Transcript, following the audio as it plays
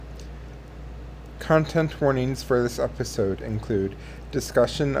Content warnings for this episode include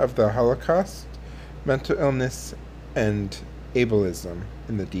discussion of the Holocaust, mental illness, and ableism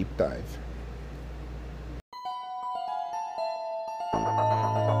in the deep dive.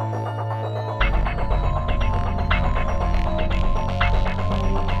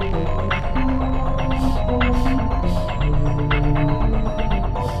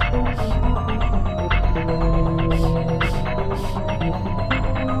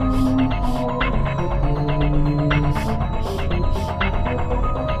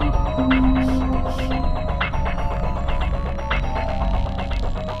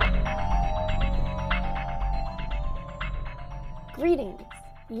 Greetings!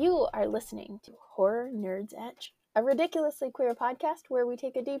 You are listening to Horror Nerds Edge, a ridiculously queer podcast where we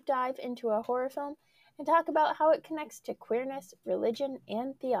take a deep dive into a horror film and talk about how it connects to queerness, religion,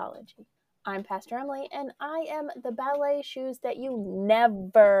 and theology. I'm Pastor Emily, and I am the ballet shoes that you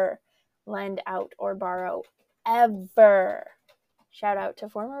never lend out or borrow, ever. Shout out to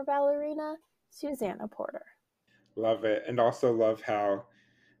former ballerina Susanna Porter. Love it. And also love how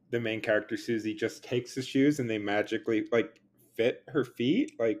the main character, Susie, just takes the shoes and they magically, fit her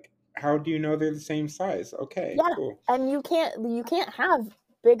feet. How do you know they're the same size? Okay, yeah, cool. And you can't have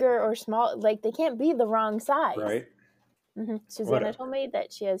bigger or small, they can't be the wrong size. Right? Mm-hmm. Susanna told me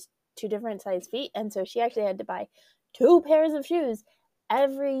that she has 2 different size feet, and so she actually had to buy 2 pairs of shoes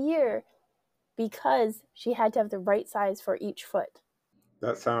every year because she had to have the right size for each foot.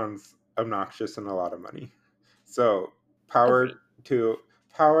 That sounds obnoxious and a lot of money. So power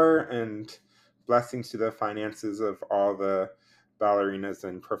and blessings to the finances of all the ballerinas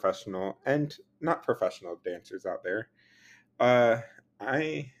and professional and not professional dancers out there. I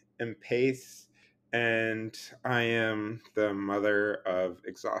am Pace, and I am the mother of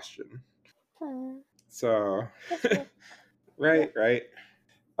exhaustion. So, right.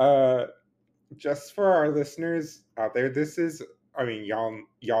 Just for our listeners out there, this is,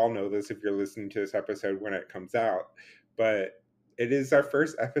 y'all know this if you're listening to this episode when it comes out, but it is our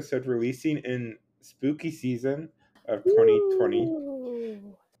first episode releasing in spooky season of 2020.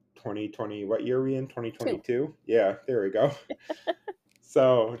 Ooh. 2020, what year are we in? 2022? Yeah, there we go.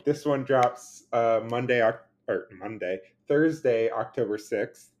 So this one drops Thursday, October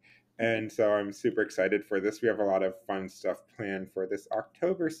 6th. And so I'm super excited for this. We have a lot of fun stuff planned for this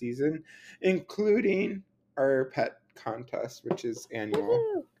October season, including our pet contest, which is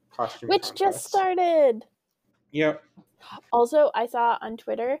annual costume which contest. Just started. Yep. Also, I saw on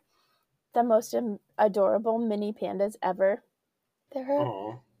Twitter the most adorable mini pandas ever.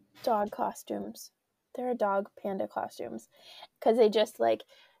 They're dog costumes. They're dog panda costumes because they just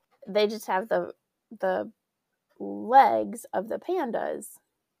have the legs of the pandas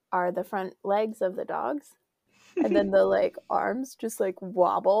are the front legs of the dogs, and then the arms just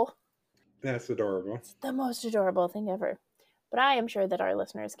wobble. That's adorable. It's the most adorable thing ever. But I am sure that our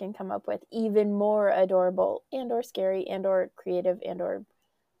listeners can come up with even more adorable and or scary and or creative and or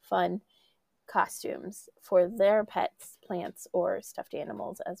fun costumes for their pets, plants, or stuffed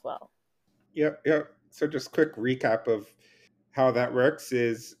animals as well. Yep. So just quick recap of how that works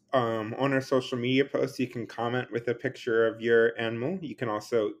is on our social media posts, you can comment with a picture of your animal. You can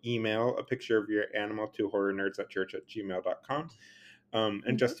also email a picture of your animal to horrornerdsatchurch@gmail.com.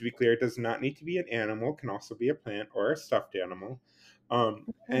 And just to be clear, it does not need to be an animal. It can also be a plant or a stuffed animal.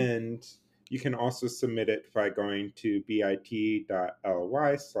 And you can also submit it by going to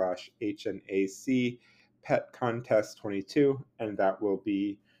bit.ly/HNAC pet contest 22, and that will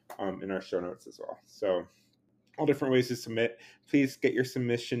be in our show notes as well. So all different ways to submit. Please get your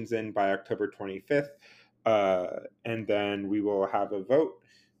submissions in by October 25th, and then we will have a vote.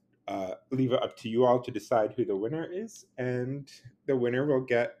 Leave it up to you all to decide who the winner is, and the winner will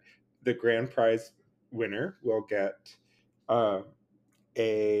get the grand prize. Winner will get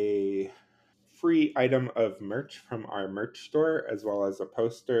a free item of merch from our merch store, as well as a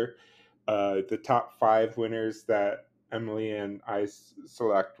poster. The top 5 winners that Emily and I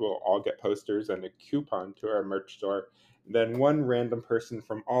select will all get posters and a coupon to our merch store. Then one random person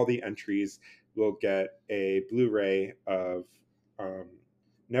from all the entries will get a Blu-ray of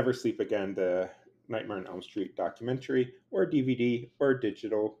Never Sleep Again, the Nightmare on Elm Street documentary, or DVD, or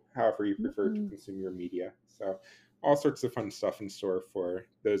digital, however you prefer to consume your media. So all sorts of fun stuff in store for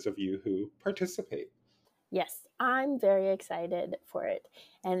those of you who participate. Yes, I'm very excited for it.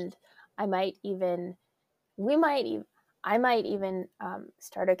 And I might even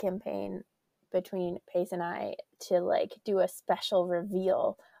start a campaign between Pace and I to do a special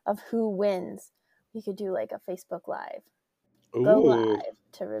reveal of who wins. We could do a Facebook Live. Ooh, go live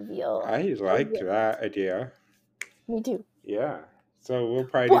to reveal. I like that idea. Me too. Yeah. So we'll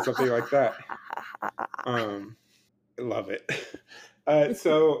probably do something like that. I love it.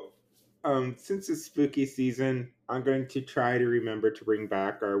 Since it's spooky season, I'm going to try to remember to bring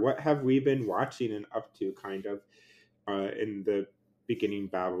back our what have we been watching and up to kind of in the beginning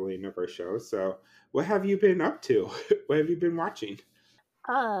babbling of our show. So, what have you been up to? What have you been watching?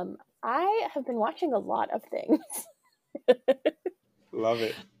 I have been watching a lot of things. Love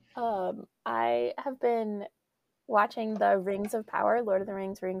it. I have been watching the Rings of Power, Lord of the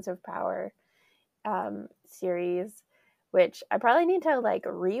Rings, Rings of Power series, which I probably need to like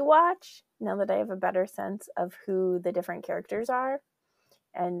rewatch now that I have a better sense of who the different characters are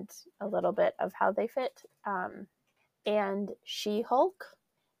and a little bit of how they fit. And She-Hulk,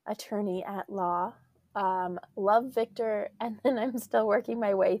 Attorney at Law, love Victor, and then I'm still working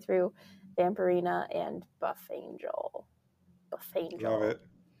my way through Vampirina and Buff Angel. Buff Love Angel.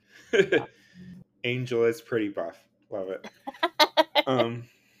 it. Angel is pretty buff. Love it.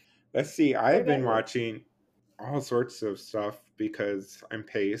 Let's see. I've been watching all sorts of stuff because I'm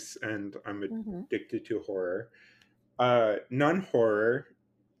Pace and I'm addicted to horror. Non-horror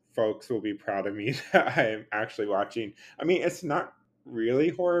folks will be proud of me that I'm actually watching. I mean, it's not really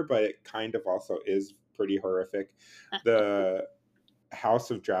horror, but it kind of also is pretty horrific. The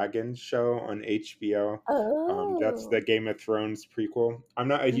House of Dragons show on HBO. That's the Game of Thrones prequel. I'm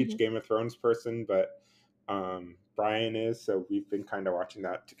not a huge Game of Thrones person, but Brian is, so we've been kind of watching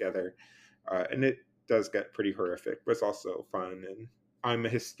that together. And it does get pretty horrific, but it's also fun. And I'm a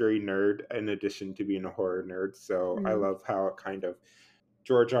history nerd in addition to being a horror nerd, so I love how it kind of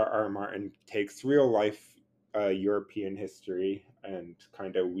George R.R. Martin takes real life European history and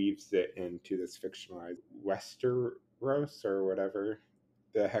kind of weaves it into this fictionalized Westeros or whatever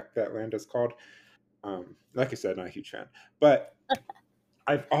the heck that land is called. Like I said, not a huge fan, but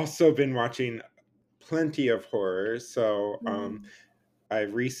I've also been watching plenty of horror. So I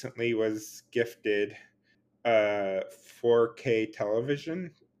recently was gifted 4K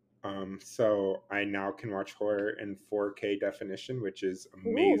television. So I now can watch horror in 4K definition, which is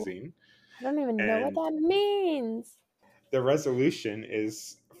amazing. Ooh, I don't even know what that means. The resolution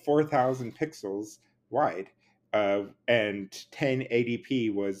is 4,000 pixels wide, and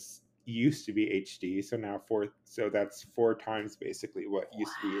 1080p was used to be HD, so now so that's 4 times basically what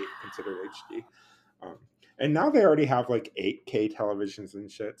used to be considered HD. And now they already have like 8K televisions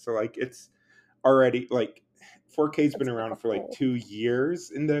and shit, so like it's already like 4K's been around for like 2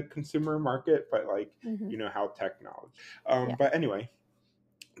 years in the consumer market, but like you know how technology. But anyway,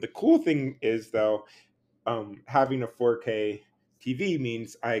 the cool thing is though, having a 4K TV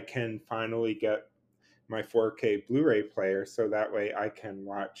means I can finally get my 4K Blu-ray player, so that way I can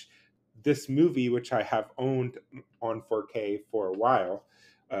watch this movie, which I have owned on 4K for a while,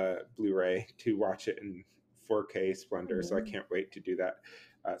 Blu-ray, to watch it in 4K splendor. So I can't wait to do that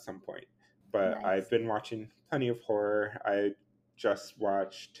at some point. But I've been watching plenty of horror. I just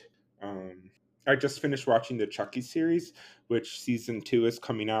finished watching the Chucky series, which season 2 is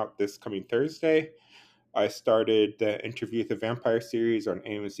coming out this coming Thursday. I started the Interview with the Vampire series on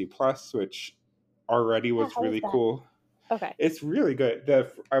AMC Plus, which already was really cool. Okay. It's really good.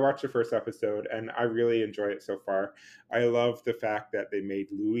 I watched the first episode and I really enjoy it so far. I love the fact that they made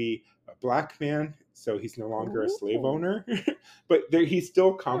Louis a black man, so he's no longer a slave owner. But he's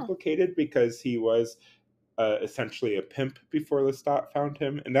still complicated because he was essentially a pimp before Lestat found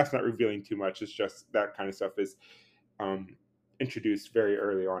him. And that's not revealing too much. It's just that kind of stuff is introduced very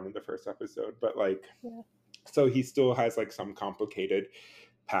early on in the first episode. But like, so he still has like some complicated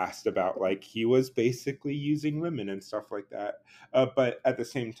past about like he was basically using women and stuff like that, but at the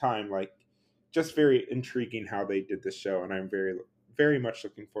same time like just very intriguing how they did the show, and I'm very much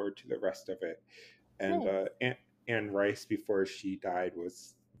looking forward to the rest of it. And Anne Rice, before she died,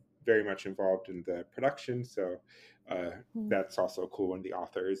 was very much involved in the production, so that's also cool when the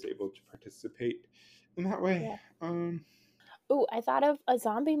author is able to participate in that way. I thought of a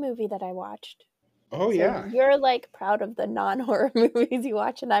zombie movie that I watched. Oh, so yeah. You're like proud of the non-horror movies you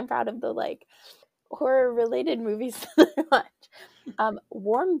watch, and I'm proud of the like horror-related movies that I watch.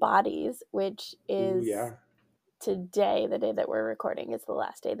 Warm Bodies, which is today, the day that we're recording, is the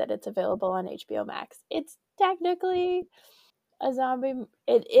last day that it's available on HBO Max. It's technically a zombie.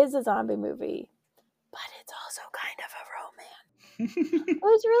 It is a zombie movie, but it's also kind of a romance. It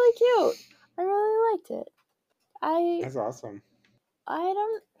was really cute. I really liked it. That's awesome. I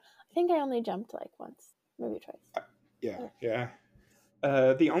think I only jumped like once, maybe twice. Yeah.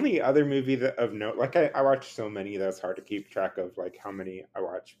 The only other movie that of note, like I watch so many that it's hard to keep track of like how many I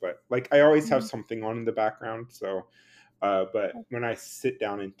watch, but like I always have something on in the background. So, but when I sit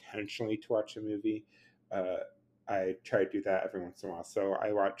down intentionally to watch a movie, I try to do that every once in a while. So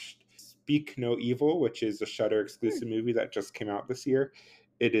I watched Speak No Evil, which is a Shudder exclusive movie that just came out this year.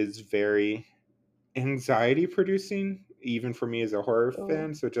 It is very anxiety producing, even for me as a horror Oh.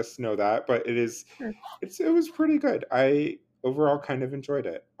 fan. So just know that. But it was pretty good. I overall kind of enjoyed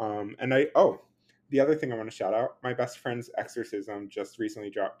it. The other thing I want to shout out, my best friend's Exorcism just recently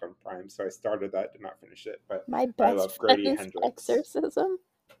dropped on Prime, so I started that, did not finish it, but My I best love Grady friend's Hendrix. exorcism.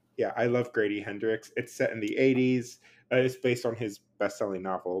 Yeah, I love Grady Hendrix. It's set in the 80s. It's based on his best-selling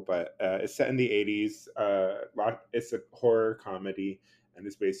novel, but it's set in the 80s. It's a horror comedy, and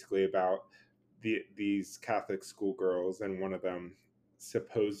it's basically about these Catholic schoolgirls, and one of them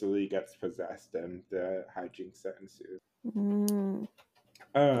supposedly gets possessed, and hijinks that ensues. Mm.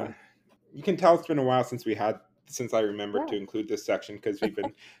 Uh, you can tell it's been a while since I remembered Yeah. to include this section because we've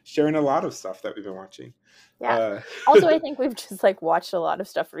been sharing a lot of stuff that we've been watching. Yeah. Also, I think we've just like watched a lot of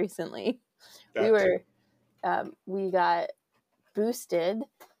stuff recently. We got boosted.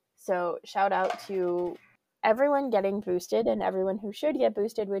 So shout out to everyone getting boosted and everyone who should get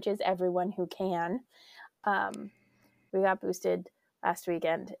boosted, which is everyone who can. We got boosted last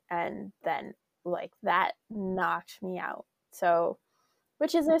weekend, and then like that knocked me out. So,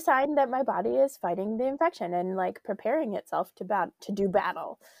 which is a sign that my body is fighting the infection and like preparing itself to do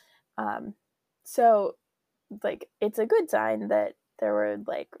battle. So like it's a good sign that there were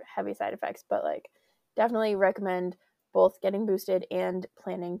like heavy side effects, but like definitely recommend both getting boosted and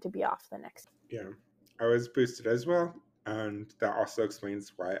planning to be off the next. Yeah, I was boosted as well, and that also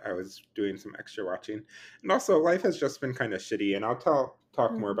explains why I was doing some extra watching. And also, life has just been kind of shitty, and I'll talk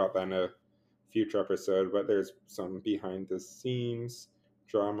more about that in a future episode. But there's some behind the scenes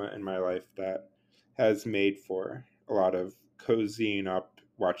drama in my life that has made for a lot of cozying up,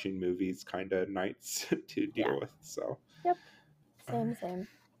 watching movies kind of nights to deal with. So, Yep. Same.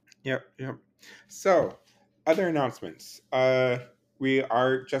 Yep. So, other announcements. We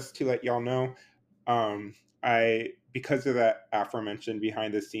are, just to let y'all know, I, because of that aforementioned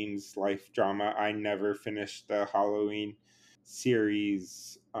behind the scenes life drama, I never finished the Halloween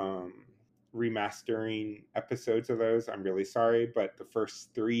series remastering episodes of those. I'm really sorry, but the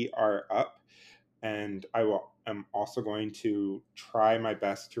first 3 are up, and am also going to try my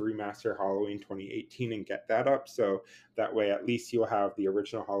best to remaster Halloween 2018 and get that up. So that way, at least you'll have the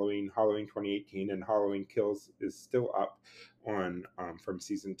original Halloween 2018, and Halloween Kills is still up on from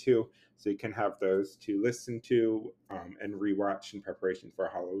season 2. So you can have those to listen to and rewatch in preparation for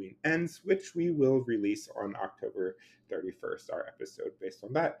Halloween Ends, which we will release on October 31st, our episode based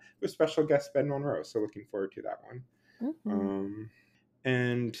on that, with special guest Ben Monroe. So looking forward to that one. Mm-hmm.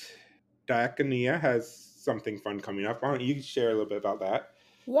 And Diakonia has something fun coming up. Why don't you share a little bit about that?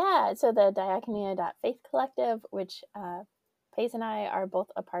 Yeah, so the Diakonia.Faith Collective, which Pace and I are both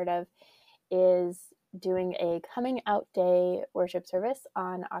a part of, is doing a coming out day worship service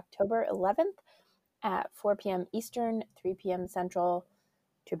on October 11th at 4 p.m. Eastern, 3 p.m. Central,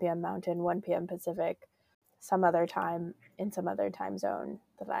 2 p.m. Mountain, 1 p.m. Pacific, some other time in some other time zone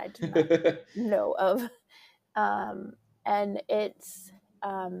that I do not know of. And it's,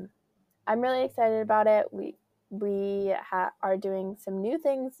 I'm really excited about it. We are doing some new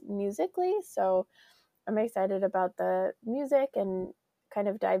things musically, so I'm excited about the music and kind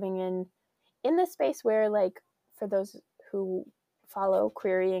of diving in this space where, like, for those who follow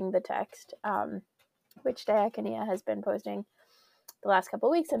Querying the Text, which Diakonia has been posting the last couple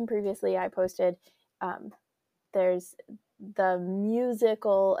of weeks, and previously I posted, there's the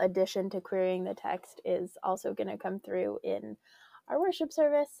musical addition to Querying the Text is also going to come through in our worship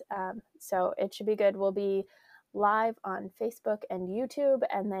service. So it should be good. We'll be live on Facebook and YouTube,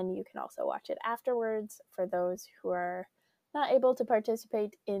 and then you can also watch it afterwards for those who are not able to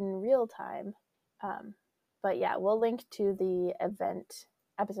participate in real time. But yeah, we'll link to the event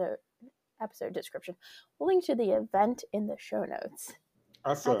episode description. We'll link to the event in the show notes.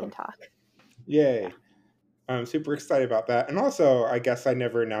 Awesome. I can talk. Yay. Yeah. I'm super excited about that. And also, I guess I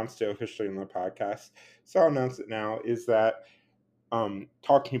never announced it officially on the podcast, so I'll announce it now, is that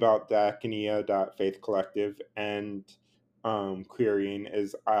talking about Diakonia.Faith Collective and Querying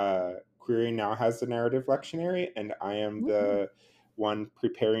is Querying now has the narrative lectionary, and I am the one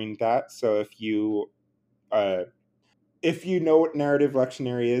preparing that. So if you know what narrative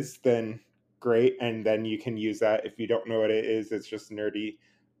lectionary is, then great, and then you can use that. If you don't know what it is, it's just nerdy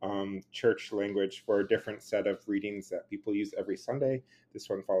church language for a different set of readings that people use every Sunday. This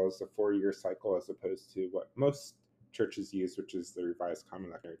one follows a 4-year cycle as opposed to what most churches use, which is the Revised Common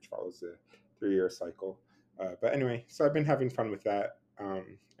Lectionary, which follows a 3-year cycle. But anyway, so I've been having fun with that,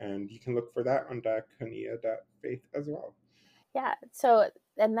 and you can look for that on Diakonia.Faith as well. Yeah, so,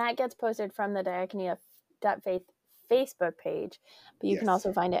 and that gets posted from the Diakonia.Faith Facebook page, but you can Yes.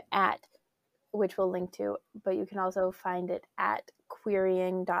 also find it at, which we'll link to, but you can also find it at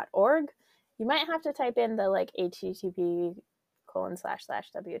querying.org. You might have to type in the like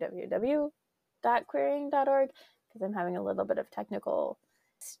http://www.querying.org because I'm having a little bit of technical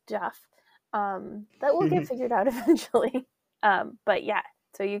stuff that will get figured out eventually. But yeah,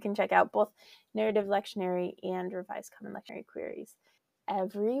 so you can check out both Narrative Lectionary and Revised Common Lectionary queries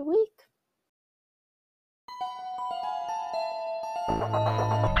every week.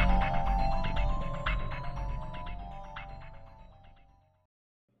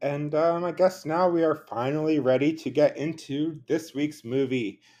 And I guess now we are finally ready to get into this week's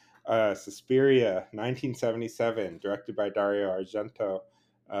movie, Suspiria, 1977, directed by Dario Argento.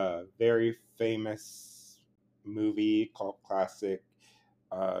 Very famous movie, cult classic,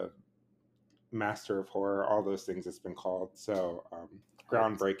 master of horror, all those things it's been called. So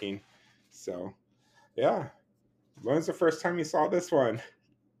groundbreaking. So yeah. When was the first time you saw this one?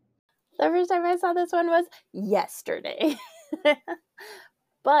 The first time I saw this one was yesterday.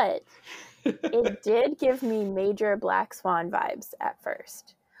 But it did give me major Black Swan vibes at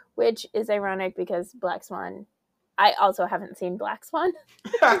first, which is ironic because Black Swan, I also haven't seen Black Swan.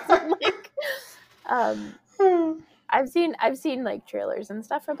 Like, I've seen like trailers and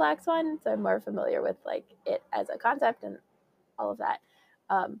stuff for Black Swan, so I'm more familiar with like it as a concept and all of that.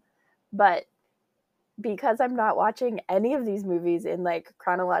 But because I'm not watching any of these movies in like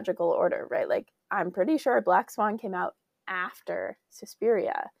chronological order, right? Like I'm pretty sure Black Swan came out after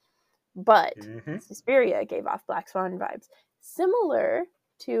Suspiria, but Suspiria gave off Black Swan vibes, similar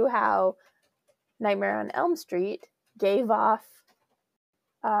to how Nightmare on Elm Street gave off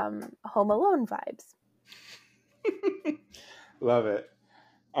Home Alone vibes. Love it.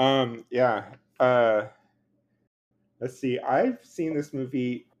 Yeah. Let's see. I've seen this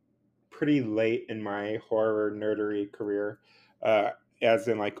movie pretty late in my horror nerdery career, as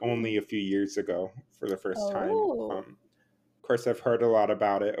in like only a few years ago for the first time. Of course, I've heard a lot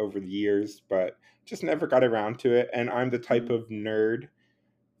about it over the years, but just never got around to it. And I'm the type of film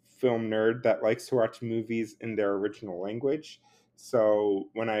nerd that likes to watch movies in their original language. So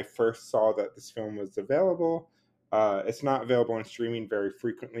when I first saw that this film was available, it's not available on streaming very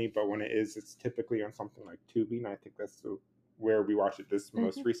frequently, but when it is, it's typically on something like Tubi, and I think that's where we watched it this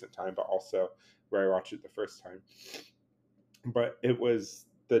most recent time, but also where I watched it the first time. But it was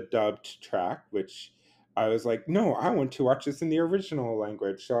the dubbed track, which I was like, no, I want to watch this in the original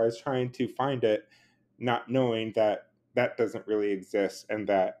language. So I was trying to find it, not knowing that that doesn't really exist and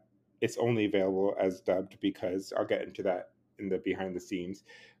that it's only available as dubbed, because I'll get into that in the behind the scenes.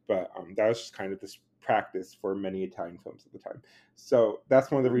 But that was just kind of this practice for many Italian films at the time. So that's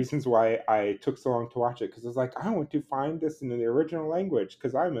one of the reasons why I took so long to watch it, because I was like, I want to find this in the original language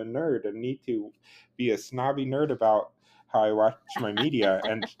because I'm a nerd and need to be a snobby nerd about how I watch my media,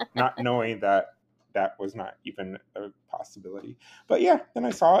 and not knowing that that was not even a possibility. But yeah, then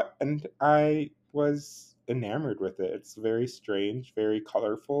I saw it and I was enamored with it. It's very strange, very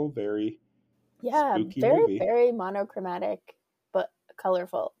colorful, very spooky very movie. very monochromatic but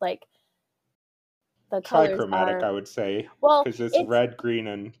colorful. Like the colors Trichromatic, are, I would say, well, because it's red, green,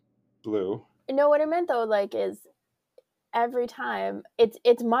 and blue. No, what I meant though, like, is every time it's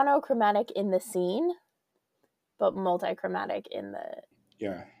monochromatic in the scene, but multichromatic in the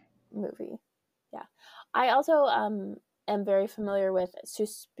movie. Yeah, I also am very familiar with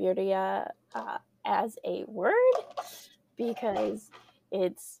Suspiria as a word because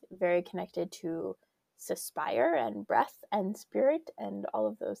it's very connected to suspire and breath and spirit and all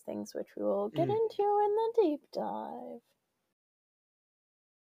of those things, which we will get into in the deep dive.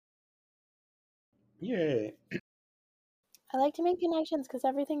 Yay. I like to make connections because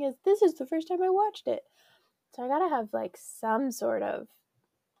everything is, this is the first time I watched it. So I gotta have like some sort of.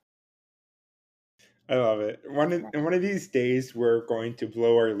 I love it. One of these days, we're going to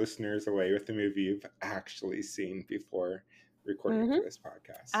blow our listeners away with the movie you've actually seen before recording for this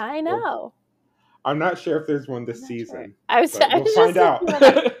podcast. I know. I'm not sure if there's one this season, sure. but we'll find out.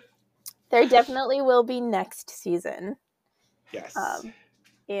 There definitely will be next season. Yes.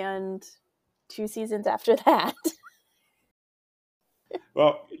 And 2 seasons after that.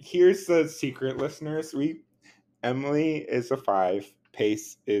 Well, here's the secret, listeners. Emily is a 5,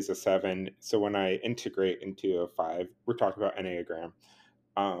 Pace is a 7. So when I integrate into a 5, we're talking about Enneagram.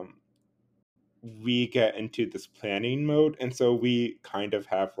 We get into this planning mode, and so we kind of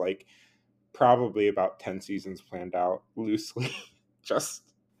have like probably about 10 seasons planned out loosely.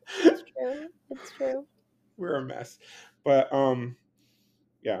 Just it's true. We're a mess. But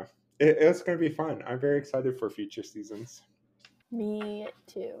yeah, it's going to be fun. I'm very excited for future seasons. Me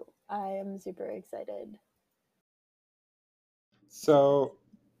too. I am super excited. So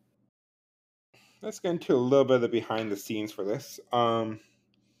let's get into a little bit of the behind the scenes for this.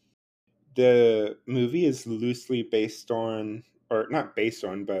 The movie is loosely based on, or not based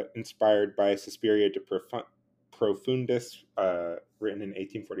on, but inspired by Suspiria de Profundis, written in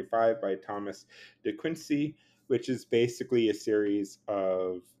 1845 by Thomas de Quincey, which is basically a series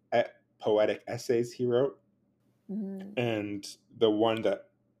of poetic essays he wrote. Mm. And the one that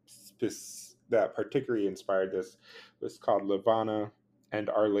particularly inspired this was called Lavana and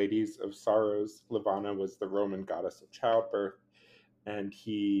Our Ladies of Sorrows. Lavana was the Roman goddess of childbirth, and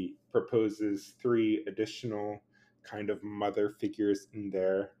he proposes three additional kind of mother figures in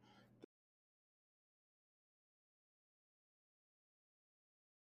there.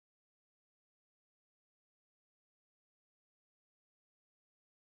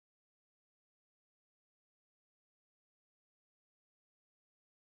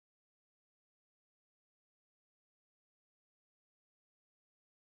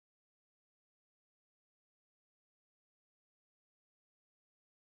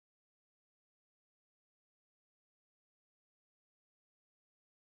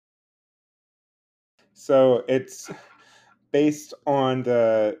 So it's based on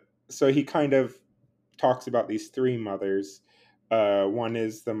so he kind of talks about these three mothers. One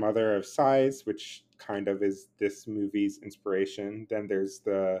is the mother of sighs, which kind of is this movie's inspiration. Then there's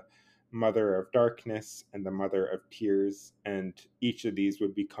the mother of darkness and the mother of tears, and each of these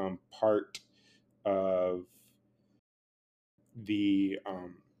would become part of the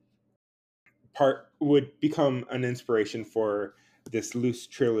part would become an inspiration for this loose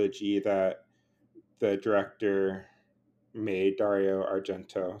trilogy that the director made, Dario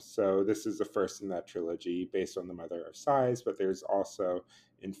Argento. So this is the first in that trilogy based on the Mother of Sighs, but there's also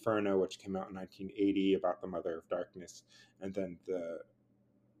Inferno, which came out in 1980 about the Mother of Darkness, and then the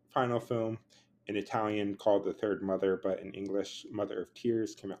final film in Italian called The Third Mother, but in English, Mother of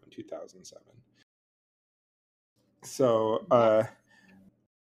Tears, came out in 2007. So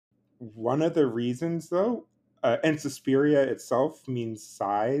one of the reasons, though, and Suspiria itself means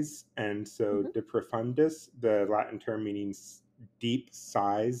sighs, and so de profundis, the Latin term meaning deep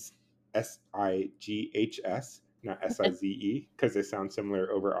sighs, Sighs, not Size, because they sound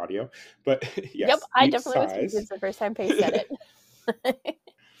similar over audio. But yes, yep, I deep definitely was sighs. confused the first time Pace said it.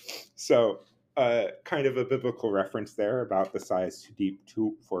 So, kind of a biblical reference there about the sighs too deep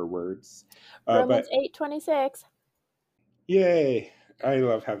for words. Romans 8:26. Yay! I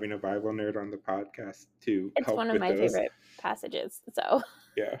love having a Bible nerd on the podcast to It's help one of with my those. favorite passages. So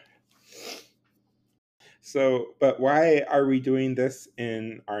Yeah. So, but why are we doing this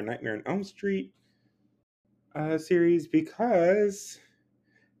in our Nightmare on Elm Street series? Because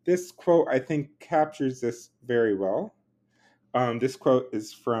this quote, I think, captures this very well. This quote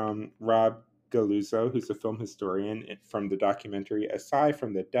is from Rob Galuzzo, who's a film historian, from the documentary Aside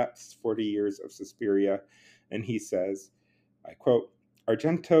from the Depths, 40 Years of Suspiria. And he says, I quote,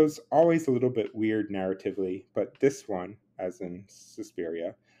 Argento's always a little bit weird narratively, but this one, as in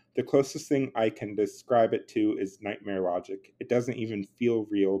Suspiria, the closest thing I can describe it to is nightmare logic. It doesn't even feel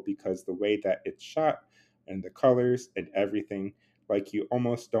real because the way that it's shot and the colors and everything, like you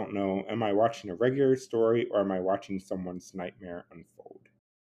almost don't know, am I watching a regular story or am I watching someone's nightmare unfold?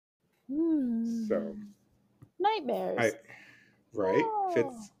 So, nightmares.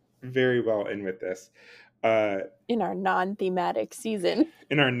 fits very well in with this. In our non-thematic season.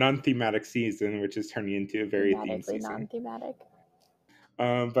 In our non-thematic season, which is turning into a very themed season. Non-thematic.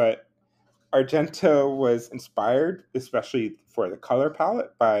 But Argento was inspired, especially for the color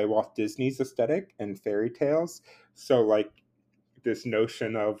palette, by Walt Disney's aesthetic and fairy tales. So, like, this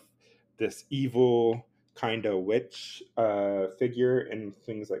notion of this evil kind of witch figure in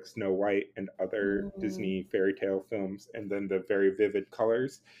things like Snow White and other Disney fairy tale films, and then the very vivid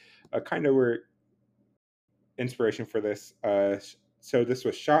colors kind of were inspiration for this. So this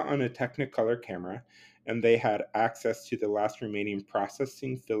was shot on a Technicolor camera, and they had access to the last remaining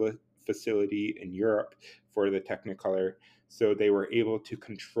processing facility in Europe for the Technicolor. So they were able to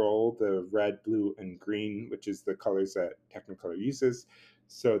control the red, blue, and green, which is the colors that Technicolor uses.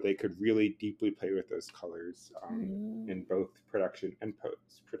 So they could really deeply play with those colors in both production and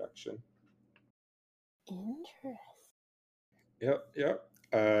post-production. Interesting. Yep.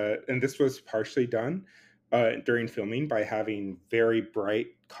 And this was partially done during filming by having very bright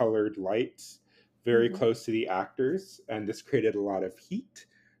colored lights very close to the actors, and this created a lot of heat.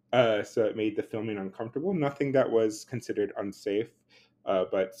 So it made the filming uncomfortable. Nothing that was considered unsafe,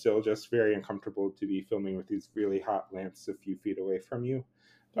 but still just very uncomfortable to be filming with these really hot lamps a few feet away from you.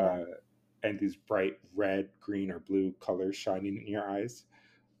 Yeah. And these bright red, green, or blue colors shining in your eyes.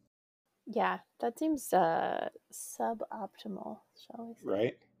 Yeah, that seems suboptimal, shall we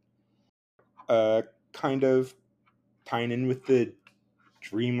say. right? Kind of tying in with the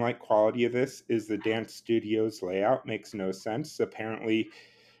dreamlike quality of this is the dance studio's layout makes no sense. Apparently,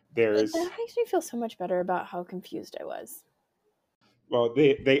 there's That makes me feel so much better about how confused I was. well,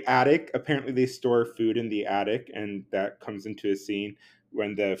 they attic. Apparently, they store food in the attic, and that comes into a scene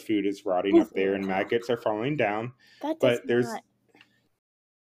when the food is rotting up there and maggots are falling down. That does But there's not.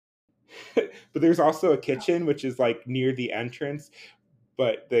 but there's also a kitchen which is like near the entrance,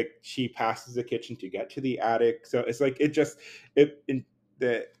 but she passes the kitchen to get to the attic. So it's like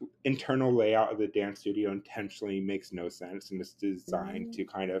the internal layout of the dance studio intentionally makes no sense, and it's designed to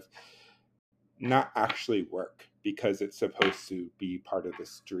kind of not actually work because it's supposed to be part of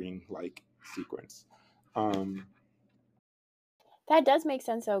this dream like sequence. That does make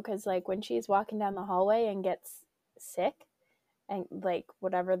sense though, because like when she's walking down the hallway and gets sick, and like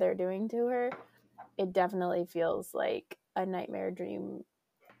whatever they're doing to her, it definitely feels like a nightmare dream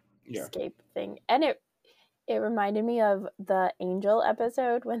escape thing. And it reminded me of the Angel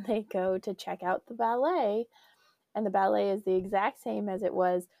episode when they go to check out the ballet, and the ballet is the exact same as it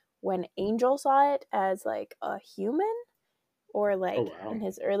was when Angel saw it as like a human, or like in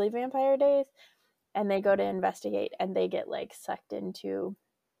his early vampire days, and they go to investigate and they get like sucked into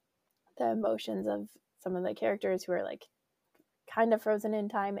the emotions of some of the characters who are like kind of frozen in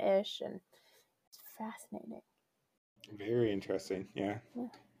time-ish, and it's fascinating. Very interesting. Yeah.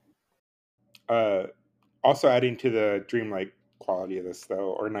 Also adding to the dreamlike quality of this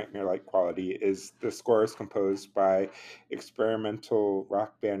though, or nightmare-like quality, is the score is composed by experimental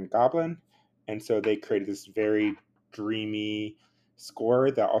rock band Goblin, and so they created this very dreamy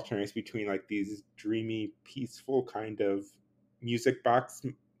score that alternates between like these dreamy peaceful kind of music box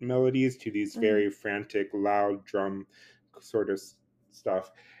melodies to these very frantic loud drum sort of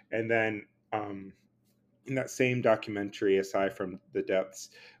stuff. And then in that same documentary, aside from the depths,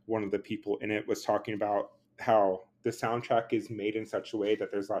 one of the people in it was talking about how the soundtrack is made in such a way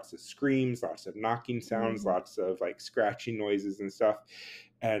that there's lots of screams, lots of knocking sounds, lots of like scratching noises and stuff.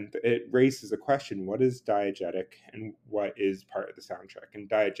 And it raises a question: what is diegetic and what is part of the soundtrack? And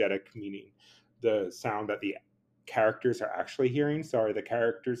diegetic meaning the sound that the characters are actually hearing. So are the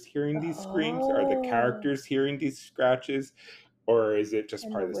characters hearing these screams? Are the characters hearing these scratches? Or is it just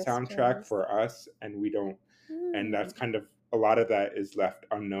part of the soundtrack for us and we don't? And that's kind of, a lot of that is left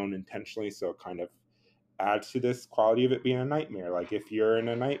unknown intentionally, so it kind of adds to this quality of it being a nightmare. Like if you're in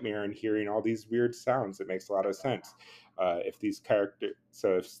a nightmare and hearing all these weird sounds, it makes a lot of sense. If these characters,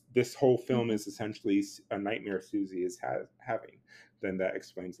 so if this whole film is essentially a nightmare Susie is having, then that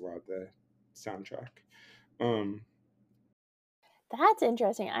explains a lot of the soundtrack. That's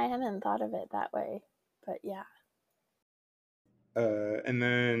interesting. I hadn't thought of it that way, but yeah. And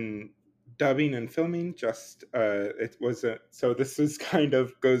then dubbing and filming, just it wasn't. So this is kind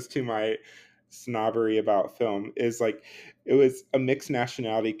of goes to my snobbery about film, is like it was a mixed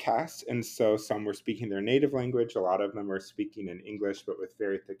nationality cast, and so some were speaking their native language, a lot of them were speaking in English but with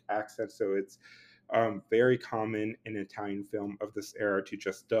very thick accents. So it's very common in Italian film of this era to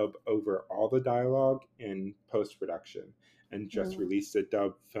just dub over all the dialogue in post-production and just release a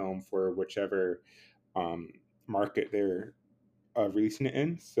dub film for whichever market they're releasing it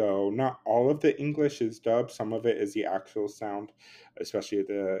in. So not all of the English is dubbed. Some of it is the actual sound, especially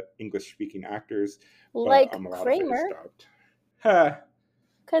the English-speaking actors. Like but a lot Kramer, of it is dubbed.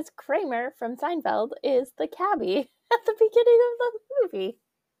 Because Kramer from Seinfeld is the cabbie at the beginning of the movie.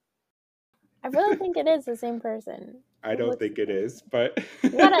 I really think it is the same person. I don't think it is, but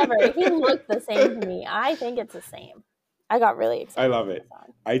whatever. He looked the same to me. I think it's the same. I got really excited. I love it.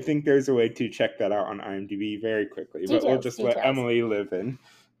 I think there's a way to check that out on IMDb very quickly, but we'll just let Emily live in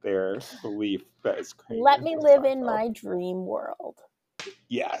their belief that it's Kramer. Let me live in my dream world.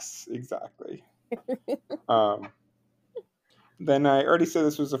 Yes, exactly. Then I already said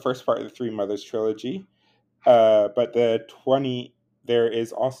this was the first part of the Three Mothers trilogy, but there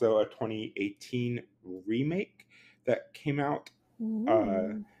is also a 2018 remake that came out.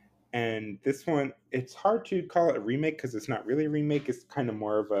 And this one, it's hard to call it a remake because it's not really a remake. It's kind of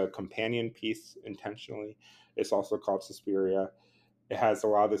more of a companion piece intentionally. It's also called Suspiria. It has a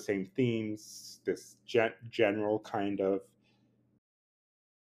lot of the same themes, this general kind of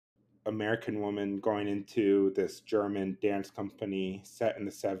American woman going into this German dance company set in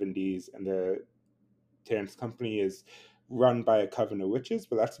the 70s, and the dance company is run by a coven of witches,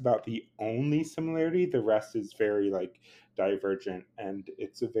 but that's about the only similarity. The rest is very like divergent, and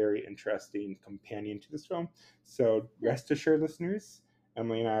it's a very interesting companion to this film. So rest assured, listeners,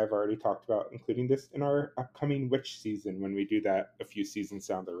 Emily and I have already talked about including this in our upcoming witch season when we do that a few seasons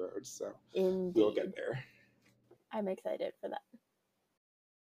down the road. So we'll get Indeed. there. I'm excited for that.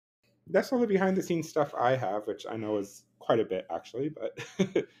 That's all the behind the scenes stuff I have, which I know is quite a bit actually, but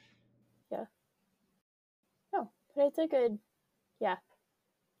Yeah. No, but it's a good, yeah.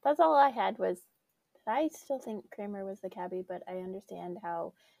 That's all I had was that I still think Kramer was the cabbie, but I understand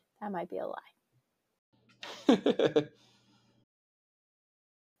how that might be a lie.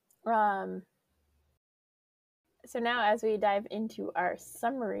 So now as we dive into our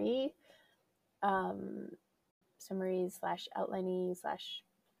summary, summary / outlining /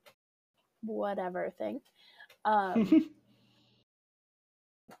 whatever thing.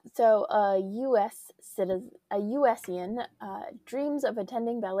 So a USian dreams of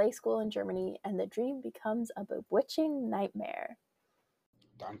attending ballet school in Germany, and the dream becomes a bewitching nightmare.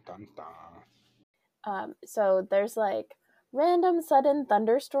 Dun, dun, dun. So there's like random sudden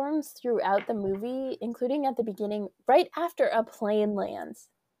thunderstorms throughout the movie, including at the beginning, right after a plane lands.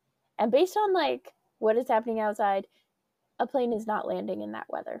 And based on like what is happening outside, a plane is not landing in that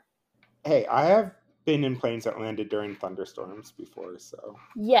weather. Hey, I have been in planes that landed during thunderstorms before, so.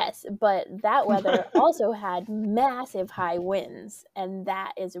 Yes, but that weather also had massive high winds, and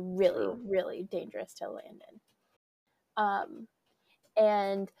that is really, really dangerous to land in.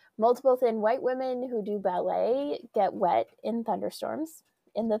 And multiple thin white women who do ballet get wet in thunderstorms,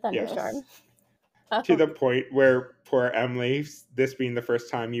 in the thunderstorm. Yes. To the point where poor Emily, this being the first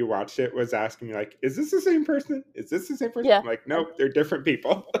time you watched it, was asking me, like, is this the same person? Is this the same person? Yeah. I'm like, nope, they're different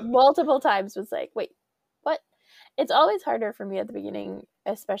people. Multiple times was like, wait, what? It's always harder for me at the beginning,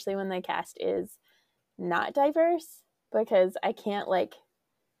 especially when the cast is not diverse, because I can't, like,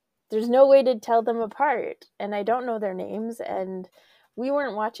 there's no way to tell them apart, and I don't know their names, and we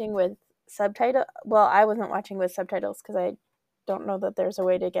weren't watching with subtitle. Well, I wasn't watching with subtitles because I don't know that there's a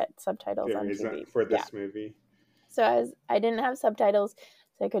way to get subtitles on TV for this movie. So I didn't have subtitles,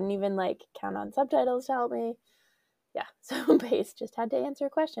 so I couldn't even like count on subtitles to help me. Yeah, so Pace just had to answer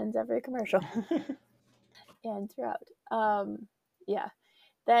questions every commercial and throughout. Yeah,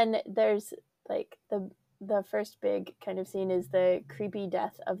 then there's like the first big kind of scene is the creepy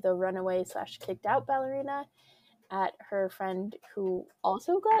death of the runaway / kicked out ballerina at her friend who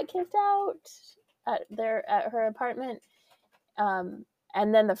also got kicked out at her apartment.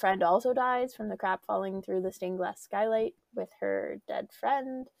 And then the friend also dies from the crap falling through the stained glass skylight with her dead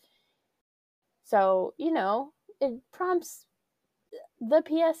friend. So, you know, it prompts the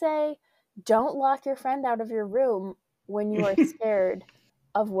PSA, don't lock your friend out of your room when you are scared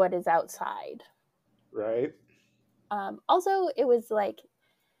of what is outside. Right. Also, it was like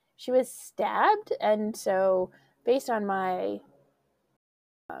she was stabbed, and so based on my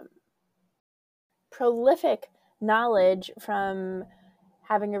prolific knowledge from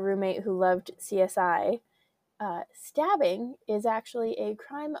having a roommate who loved CSI, stabbing is actually a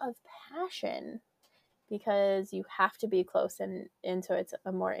crime of passion because you have to be close and so it's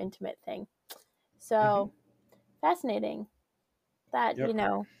a more intimate thing. So fascinating that, you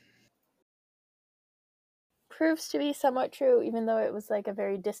know, proves to be somewhat true, even though it was like a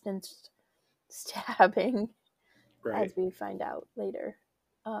very distanced stabbing, right. as we find out later.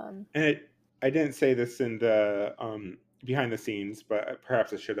 And I didn't say this in the behind the scenes, but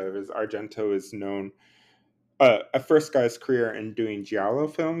perhaps I should have, is Argento is known a first guy's career in doing giallo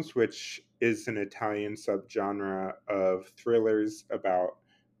films, which is an Italian subgenre of thrillers about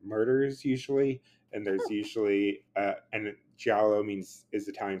murders usually. And there's usually, and giallo is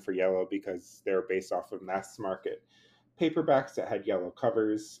Italian for yellow because they're based off of mass market paperbacks that had yellow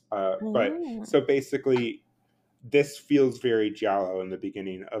covers. But so basically, this feels very giallo in the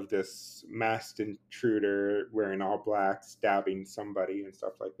beginning of this masked intruder wearing all black stabbing somebody and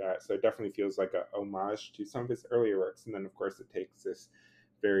stuff like that. So it definitely feels like a homage to some of his earlier works, and then of course it takes this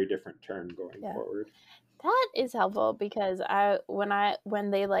very different turn going forward. That is helpful because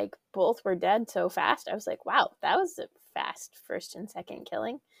when they like both were dead so fast, I was like, wow, that was a fast first and second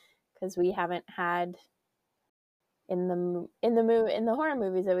killing, because we haven't had in the horror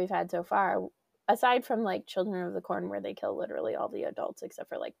movies that we've had so far, aside from like Children of the Corn, where they kill literally all the adults except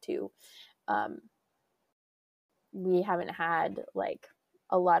for like 2, we haven't had like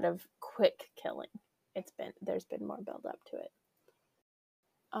a lot of quick killing. There's been more build up to it.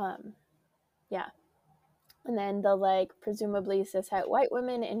 Yeah. And then the like presumably cishet white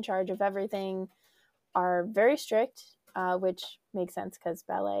women in charge of everything are very strict, which makes sense because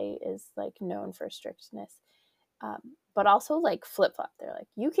ballet is like known for strictness. But also like flip-flop. They're like,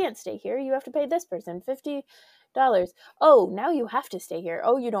 you can't stay here. You have to pay this person $50. Oh, now you have to stay here.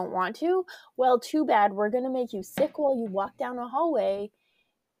 Oh, you don't want to? Well, too bad. We're going to make you sick while you walk down a hallway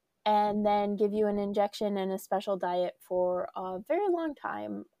and then give you an injection and a special diet for a very long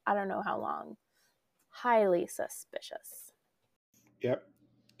time. I don't know how long. Highly suspicious. Yep.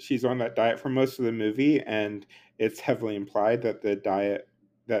 She's on that diet for most of the movie, and it's heavily implied that the diet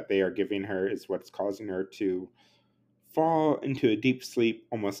that they are giving her is what's causing her to fall into a deep sleep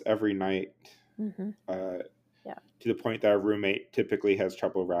almost every night, Mm-hmm. uh, Yeah. to the point that her roommate typically has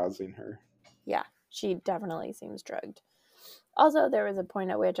trouble rousing her. Yeah, she definitely seems drugged. Also, there was a point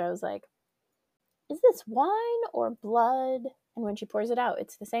at which I was like, is this wine or blood? And when she pours it out,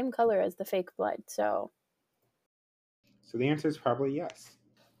 it's the same color as the fake blood. So the answer is probably yes.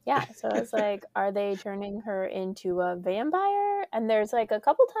 yeah, so I was like, are they turning her into a vampire? And there's like a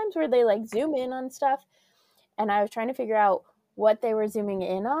couple times where they like zoom in on stuff, and I was trying to figure out what they were zooming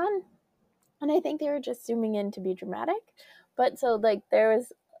in on, and I think they were just zooming in to be dramatic. But so like there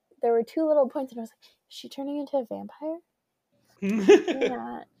were two little points, and I was like, is she turning into a vampire?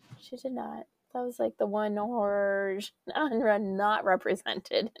 Not. She did not. That was like the one horror genre not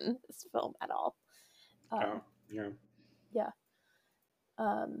represented in this film at all. Oh, yeah. Yeah.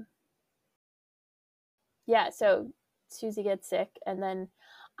 Um, yeah, so Susie gets sick, and then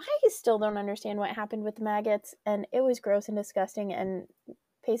I still don't understand what happened with the maggots, and it was gross and disgusting. And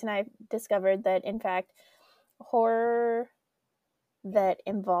Pace and I discovered that, in fact, horror that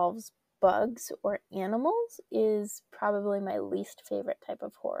involves bugs or animals is probably my least favorite type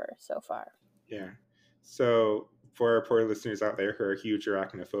of horror so far. Yeah. So for our poor listeners out there who are huge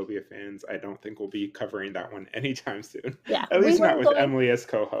arachnophobia fans, I don't think we'll be covering that one anytime soon. Yeah, At we least not weren't with going. Emily as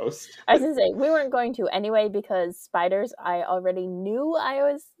co-host. I was gonna say we weren't going to anyway because spiders. I already knew I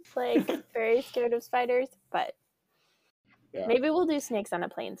was like very scared of spiders, but Yeah. maybe we'll do snakes on a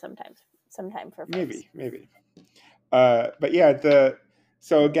plane sometime for folks. Maybe. But yeah,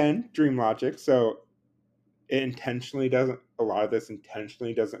 so again, dream logic. So it intentionally doesn't. A lot of this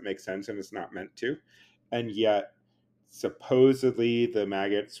intentionally doesn't make sense, and it's not meant to. And yet, supposedly, the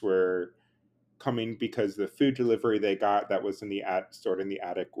maggots were coming because the food delivery they got that was in the stored in the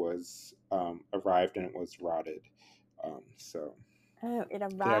attic was arrived and it was rotted. So Oh, it they had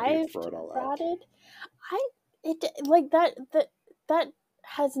to arrived throw it all out. rotted. It like that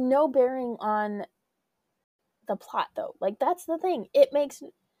has no bearing on the plot though. Like that's the thing. It makes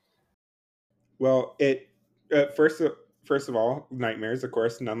Well, it first of all, nightmares, of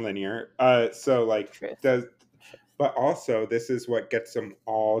course, nonlinear. So like truth. but also this is what gets them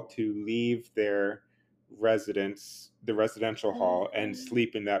all to leave their residence, the residential hall, and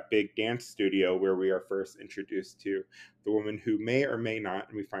sleep in that big dance studio where we are first introduced to the woman who may or may not,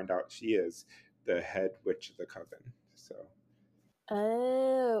 and we find out she is the head witch of the coven. So,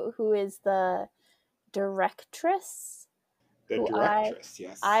 Oh, who is the directress? the Who directress,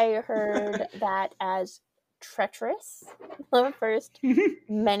 yes. I heard that as treacherous the first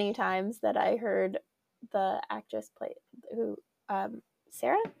many times that I heard the actress play who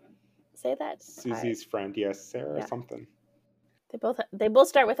Sarah say that Susie's friend, yes, Sarah yeah. something. They both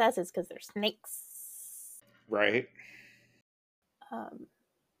start with S's because they're snakes, right?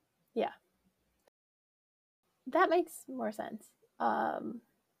 Yeah, that makes more sense.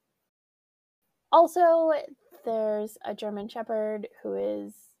 Also, there's a German Shepherd who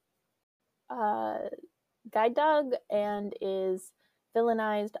is a guide dog and is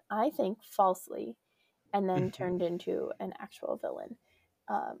villainized, I think, falsely, and then turned into an actual villain.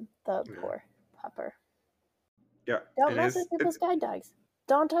 The poor pupper. Yeah. Don't mess with people's guide dogs.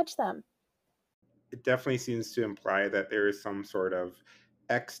 Don't touch them. It definitely seems to imply that there is some sort of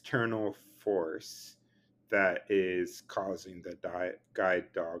external force that is causing the guide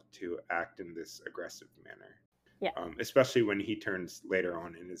dog to act in this aggressive manner. Yeah. Especially when he turns later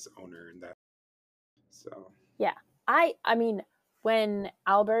on in his owner and that. So. Yeah. I mean, when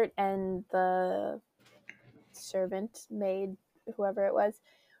Albert and the servant maid, whoever it was,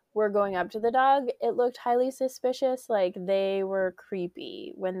 were going up to the dog, it looked highly suspicious. Like they were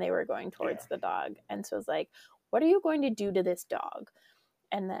creepy when they were going towards the dog. And so it was like, what are you going to do to this dog?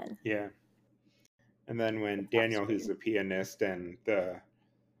 And then yeah. And then when Daniel, who's the pianist, and the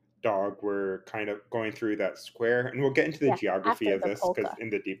dog were kind of going through that square, and we'll get into the geography of this because in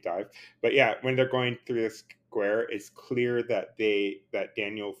the deep dive. But yeah, when they're going through this square, it's clear that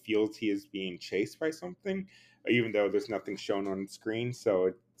Daniel feels he is being chased by something, even though there's nothing shown on screen.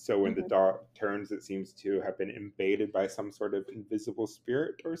 So when the dog turns, it seems to have been invaded by some sort of invisible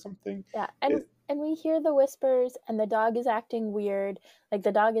spirit or something. Yeah, and we hear the whispers, and the dog is acting weird. Like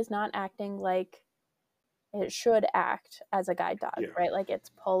the dog is not acting like it should act as a guide dog, right? Like it's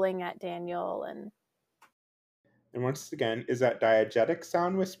pulling at Daniel and once again, is that diegetic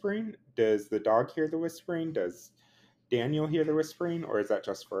sound whispering? Does the dog hear the whispering? Does Daniel hear the whispering, or is that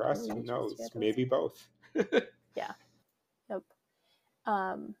just for us? We Who just hear knows? the Maybe both. Yeah. Yep.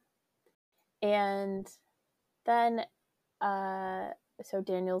 And then so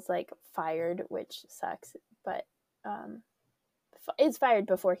Daniel's like fired, which sucks, but is fired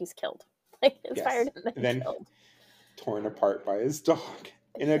before he's killed. Like it's Yes. fired and then killed. Torn apart by his dog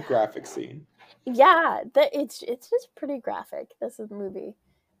in a graphic scene. Yeah, it's just pretty graphic. This is a movie.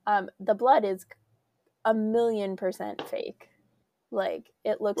 The blood is 1,000,000% fake. Like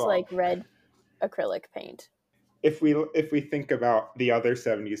it looks like red acrylic paint. If we think about the other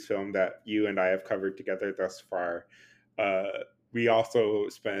 70s film that you and I have covered together thus far, we also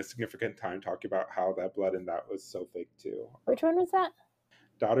spent a significant time talking about how that blood in that was so fake too. Which one was that?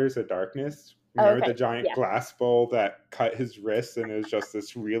 Daughters of Darkness. Remember the giant Yeah. glass bowl that cut his wrist and it was just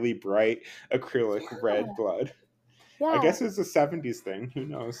this really bright acrylic red blood? Yeah. I guess it's a 70s thing. Who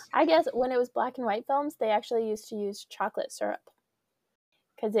knows? I guess when it was black and white films, they actually used to use chocolate syrup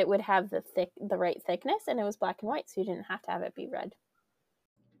because it would have the right thickness, and it was black and white, so you didn't have to have it be red.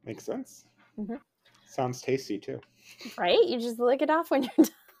 Makes sense. Mm-hmm. Sounds tasty too. Right? You just lick it off when you're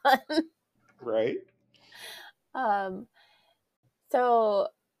done. Right. So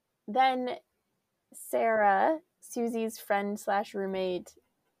then Sarah, Susie's friend / roommate,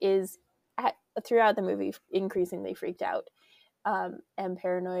 is throughout the movie increasingly freaked out and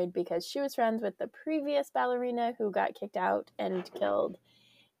paranoid because she was friends with the previous ballerina who got kicked out and killed.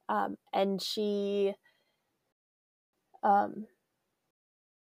 And she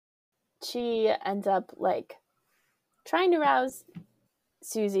ends up like trying to rouse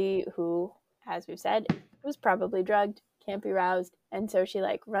Susie, who, as we've said, was probably drugged, can't be roused, and so she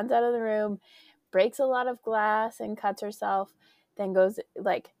like runs out of the room, breaks a lot of glass and cuts herself, then goes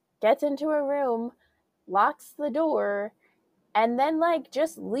like gets into her room, locks the door, and then like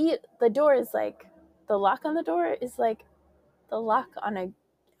just the door is like the lock on the door is like the lock on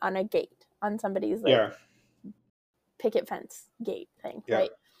a gate on somebody's like picket fence gate thing,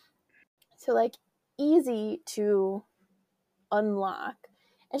 right? So like easy to unlock,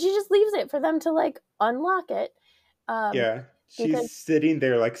 and she just leaves it for them to like unlock it. She's sitting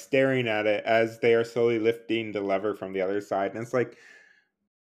there like staring at it as they are slowly lifting the lever from the other side, and it's like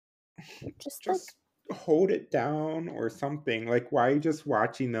just like, hold it down or something. Like, why are you just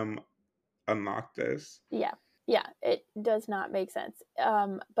watching them unlock this? Yeah, it does not make sense.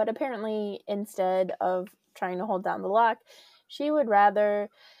 But apparently, instead of trying to hold down the lock, she would rather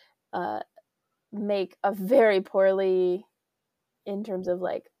make a very poorly, in terms of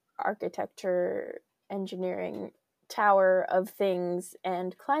like architecture, engineering, tower of things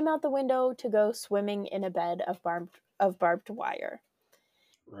and climb out the window to go swimming in a bed of barbed wire.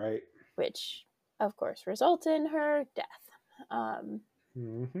 Right. Which, of course, results in her death.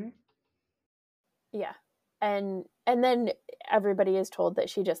 Yeah. And then everybody is told that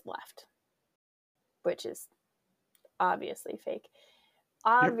she just left, which is obviously fake.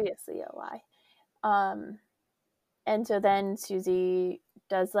 Obviously a lie. And so then Susie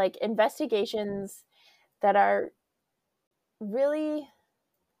does like investigations that are really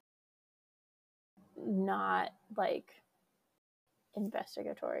not like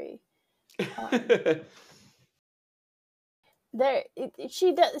investigatory.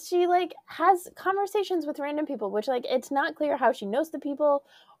 She like has conversations with random people, which like it's not clear how she knows the people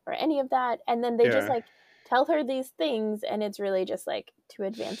or any of that, and then they just like tell her these things, and it's really just like to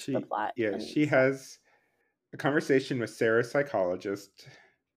advance the plot. She has a conversation with Sarah's psychologist,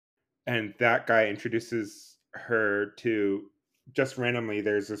 and that guy introduces her to, just randomly,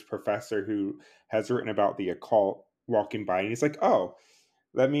 there's this professor who has written about the occult walking by, and he's like, oh,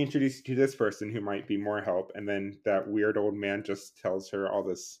 let me introduce you to this person who might be more help. And then that weird old man just tells her all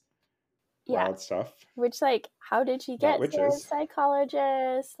this wild stuff. Which, like, how did she get to a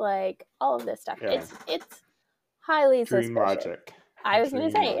psychologist? Like, all of this stuff. Yeah. It's highly dream suspicious. Logic. I was going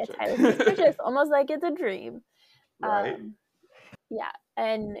to say, it's highly suspicious, almost like it's a dream. Right. Yeah.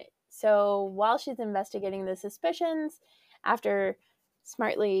 And so while she's investigating the suspicions, after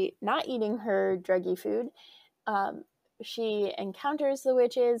smartly not eating her druggy food, she encounters the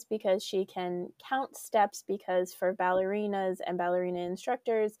witches because she can count steps, because for ballerinas and ballerina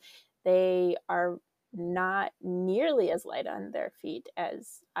instructors, they are not nearly as light on their feet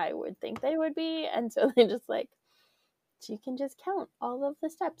as I would think they would be. And so they just like, she can just count all of the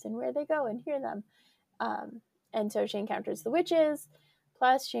steps and where they go and hear them. And so she encounters the witches,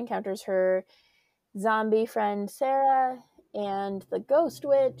 plus she encounters her zombie friend Sarah and the ghost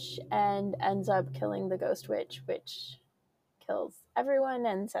witch, and ends up killing the ghost witch, which kills everyone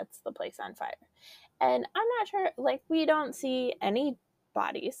and sets the place on fire. And I'm not sure, like, we don't see any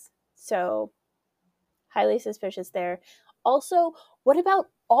bodies, so highly suspicious there. Also, what about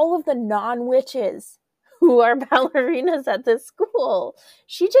all of the non-witches who are ballerinas at this school?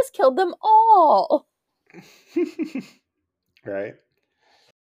 She just killed them all. Right.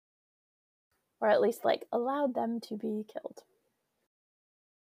 Or at least, like, allowed them to be killed.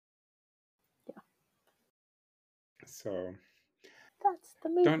 Yeah. So that's the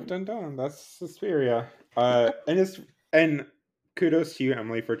movie. Dun dun dun. That's Suspiria. And kudos to you,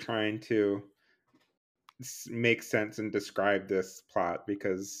 Emily, for trying to make sense and describe this plot,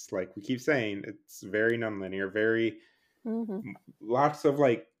 because, like we keep saying, it's very nonlinear, very lots of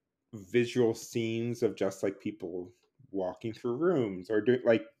like visual scenes of just like people walking through rooms or do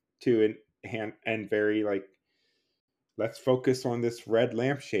like to hand, and very like, let's focus on this red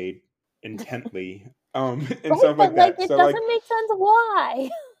lampshade intently, and Right, stuff but like that. it So doesn't make sense why.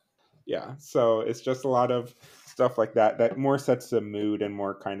 yeah, so it's just a lot of stuff like that that more sets the mood and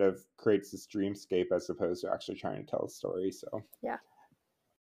more kind of creates this dreamscape as opposed to actually trying to tell a story. So Yeah,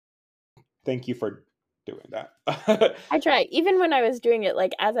 thank you for doing that. I try. Even when I was doing it,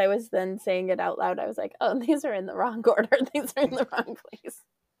 like as I was then saying it out loud, I was like, "Oh, these are in the wrong order. These are in the wrong place."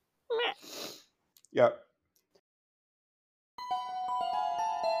 Yep.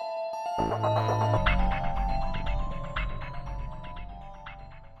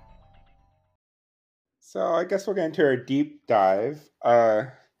 So I guess we'll get into our deep dive.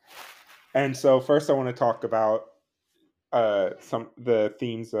 And so first I want to talk about some the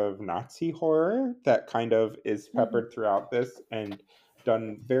themes of Nazi horror that kind of is peppered throughout this and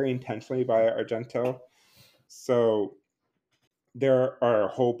done very intentionally by Argento. So there are a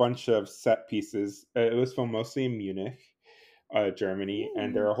whole bunch of set pieces. It was filmed mostly in Munich, Germany,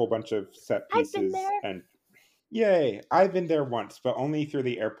 and there are a whole bunch of set I've been pieces. there. And yay, I've been there once, but only through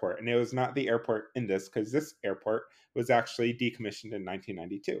the airport. And it was not the airport in this, because this airport was actually decommissioned in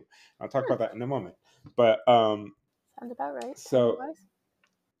 1992. I'll talk about that in a moment. But sounds about right. so,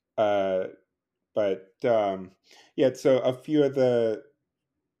 yeah, so a few of the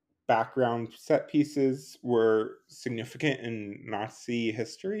background set pieces were significant in Nazi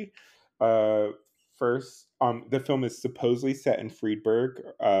history. First, the film is supposedly set in Friedberg,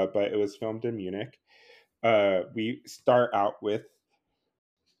 but it was filmed in Munich. We start out with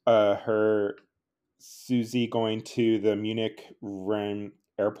her Susie going to the Munich Rhein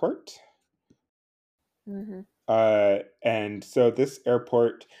airport. And so this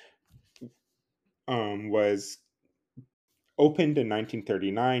airport was opened in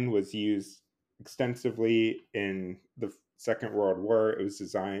 1939, was used extensively in the Second World War. It was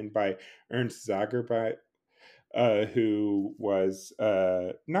designed by Ernst Zagerbeit, who was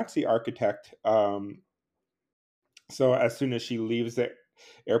a Nazi architect. So as soon as she leaves the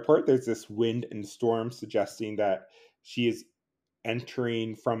airport, there's this wind and storm suggesting that she is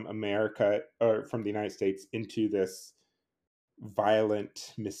entering from America or from the United States into this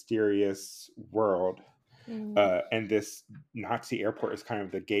violent, mysterious world. And this Nazi airport is kind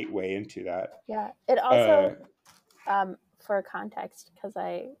of the gateway into that. Yeah. It also, for context, because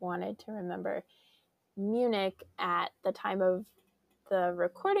I wanted to remember, Munich at the time of the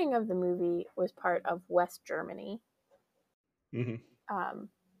recording of the movie was part of West Germany.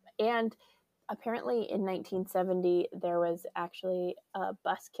 And apparently in 1970, there was actually a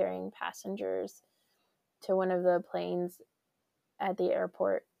bus carrying passengers to one of the planes at the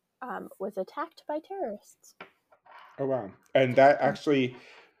airport was attacked by terrorists. Oh, wow. And that actually,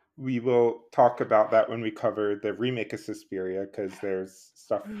 we will talk about that when we cover the remake of Suspiria, because there's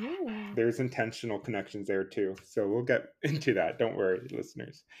stuff, there's intentional connections there too. So we'll get into that. Don't worry,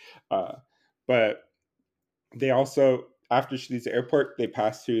 listeners. But they also, after she leaves the airport, they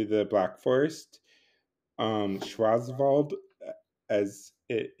pass through the Black Forest, Schwarzwald, as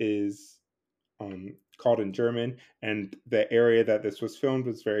it is called in German, and the area that this was filmed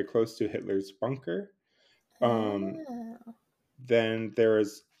was very close to Hitler's bunker. Then there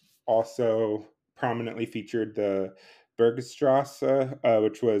is also prominently featured the Bergstrasse,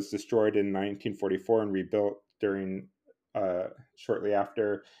 which was destroyed in 1944 and rebuilt during shortly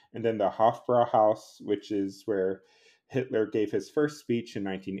after, and then the Hofbrauhaus, which is where Hitler gave his first speech in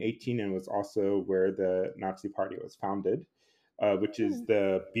 1918 and was also where the Nazi Party was founded. Which is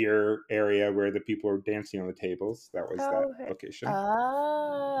the beer area where the people were dancing on the tables. That was that location.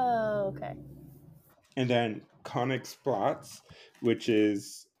 Oh, okay. And then Königsplatz, which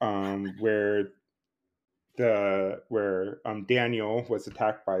is where Daniel was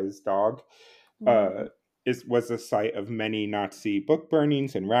attacked by his dog, was the site of many Nazi book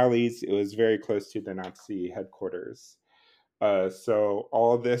burnings and rallies. It was very close to the Nazi headquarters. So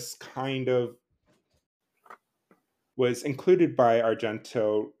all this kind of was included by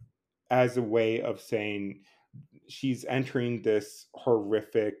Argento as a way of saying she's entering this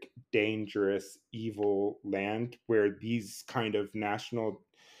horrific, dangerous, evil land where these kind of national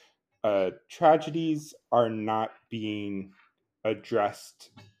tragedies are not being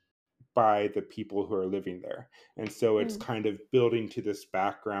addressed by the people who are living there. And so it's Mm. kind of building to this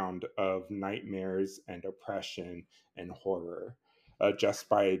background of nightmares and oppression and horror just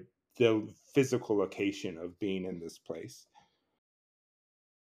by the physical location of being in this place.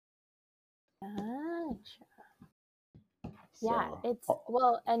 Gotcha. Yeah, So, it's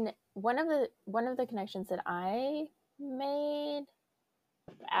well, and one of the connections that I made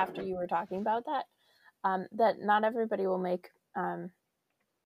after you were talking about that, that not everybody will make,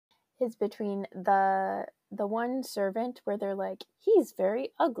 is between the one servant where they're like, he's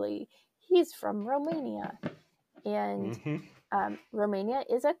very ugly, he's from Romania, and mhm. Romania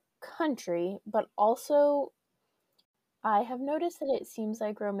is a country, but also I have noticed that it seems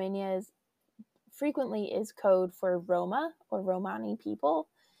like Romania is frequently is code for Roma or Romani people,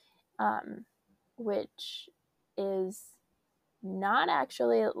 um, which is not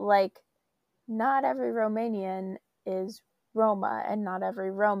actually like, not every Romanian is Roma and not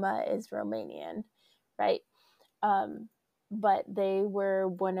every Roma is Romanian, right? Um, but they were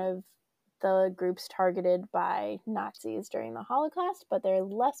one of the groups targeted by Nazis during the Holocaust, but they're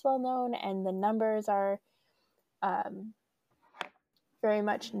less well known, and the numbers are um, very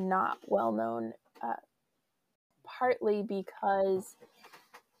much not well known, uh, partly because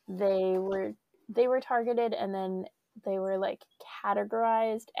they were they were targeted and then they were like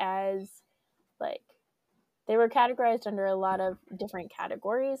categorized as like they were categorized under a lot of different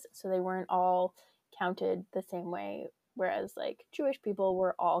categories, so they weren't all counted the same way, whereas like Jewish people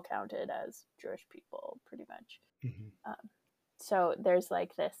were all counted as Jewish people pretty much. Mhm. So there's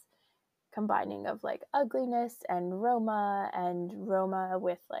like this combining of like ugliness and Roma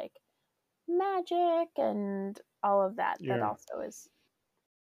with like magic and all of that, that Yeah. also is,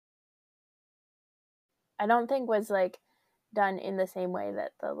 I don't think was like done in the same way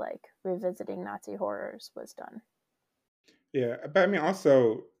that the like revisiting Nazi horrors was done. Yeah. But I mean,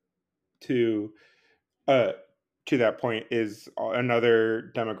 also to uh, to that point is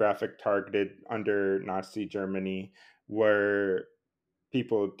another demographic targeted under Nazi Germany were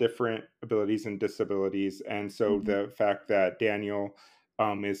people with different abilities and disabilities. And so Mm-hmm. the fact that Daniel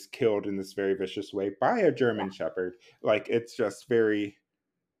is killed in this very vicious way by a Yeah, German Shepherd, like it's just very.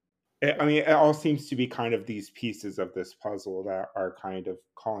 I yeah. mean, it all seems to be kind of these pieces of this puzzle that are kind of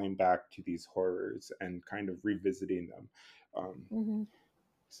calling back to these horrors and kind of revisiting them. Um, Mm-hmm.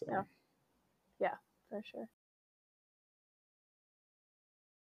 so, Yeah, yeah, for sure.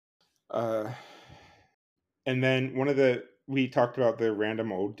 uh, and then we talked about the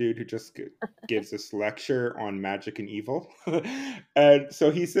random old dude who just gives this lecture on magic and evil. And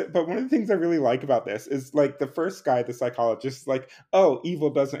so he said, but one of the things I really like about this is like the first guy, the psychologist, is like, oh, evil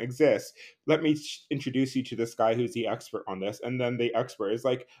doesn't exist. Let me introduce you to this guy who's the expert on this. And then the expert is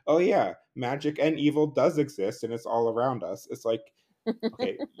like, oh, yeah, magic and evil does exist and it's all around us. It's like,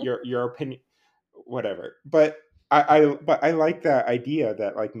 okay, your opinion, whatever. But I like that idea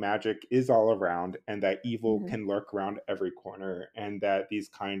that like magic is all around and that evil Mm-hmm. can lurk around every corner and that these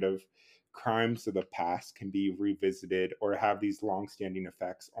kind of crimes of the past can be revisited or have these long-standing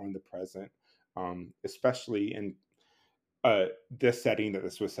effects on the present, especially in this setting that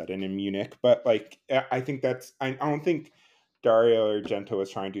this was set in Munich. But like I think I don't think Dario Argento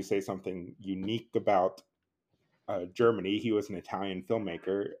was trying to say something unique about Germany. He was an Italian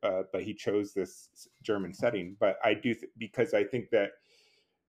filmmaker, but he chose this German setting. But I do because I think that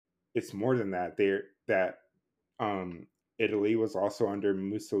it's more than that. There that um, Italy was also under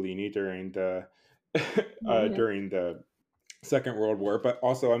Mussolini Mm-hmm. during the Second World War. But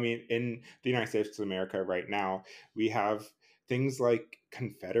also, I mean, in the United States of America right now, we have things like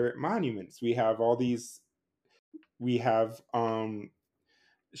Confederate monuments. We have all these. We have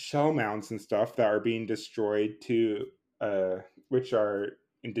shell mounds and stuff that are being destroyed to uh which are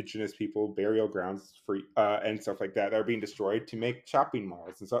indigenous people burial grounds for and stuff like that are being destroyed to make shopping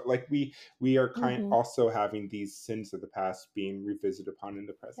malls. And so like we are kind Mm-hmm. also having these sins of the past being revisited upon in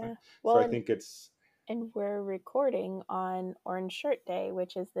the present. Yeah. So Well, I think it's and we're recording on Orange Shirt Day,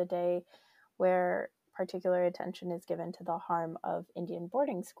 which is the day where particular attention is given to the harm of Indian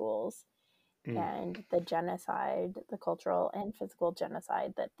boarding schools mm, and the genocide, the cultural and physical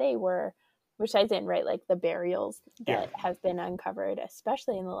genocide that they were, which ties in, right? Like the burials yeah, that have been uncovered,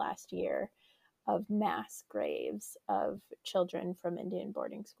 especially in the last year, of mass graves of children from Indian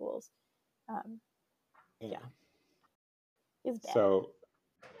boarding schools. Um, yeah. yeah, is bad. So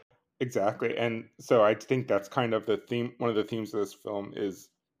exactly. And so I think that's kind of the theme, one of the themes of this film is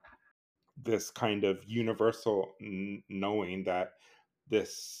this kind of universal knowing that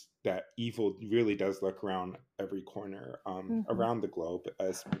evil really does look around every corner, around the globe,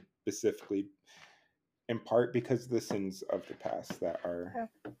 specifically in part because of the sins of the past that are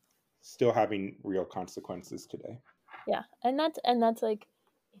still having real consequences today. Yeah, and that's like,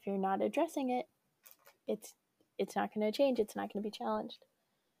 if you're not addressing it, it's not going to change. It's not going to be challenged.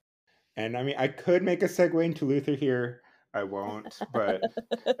 And I mean, I could make a segue into Luther here. I won't, but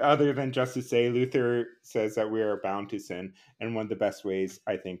other than just to say, Luther says that we are bound to sin. And one of the best ways,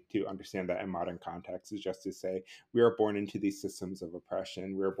 I think, to understand that in modern context is just to say we are born into these systems of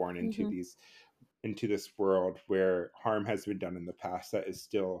oppression. We're born into into this world where harm has been done in the past that is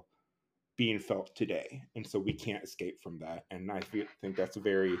still being felt today. And so we can't escape from that. And I think that's a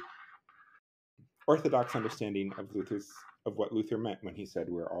very orthodox understanding of what Luther meant when he said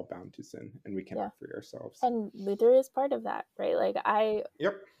we're all bound to sin and we cannot free ourselves. And Luther is part of that, right? Like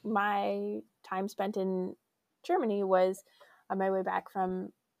my time spent in Germany was on my way back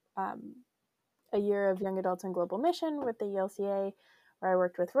from a year of young adults and global mission with the ELCA, where I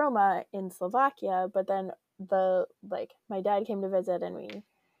worked with Roma in Slovakia. But then my dad came to visit, and we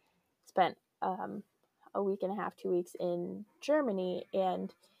spent a week and a half, 2 weeks in Germany,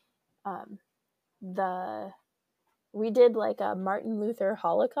 and we did like a Martin Luther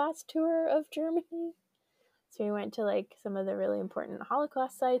Holocaust tour of Germany. So we went to like some of the really important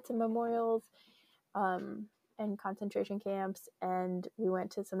Holocaust sites and memorials, and concentration camps, and we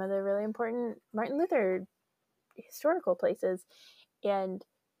went to some of the really important Martin Luther historical places. And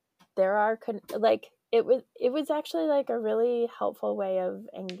there are it was actually like a really helpful way of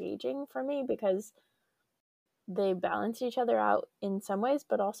engaging for me, because they balance each other out in some ways,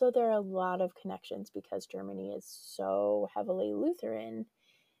 but also there are a lot of connections because Germany is so heavily Lutheran,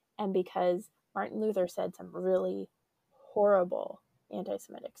 and because Martin Luther said some really horrible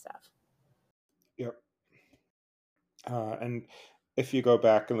anti-Semitic stuff. Yep. And if you go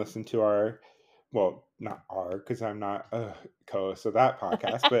back and listen to our, well, not our, because I'm not a co-host of that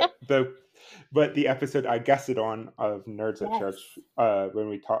podcast, but the episode I guested on of Nerds at Church, when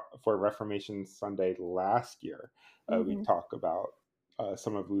we talked for Reformation Sunday last year, we talk about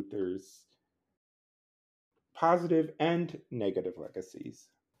some of Luther's positive and negative legacies.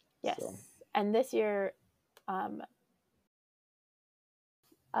 Yes. So. And this year,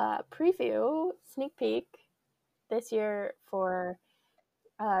 preview, sneak peek, this year for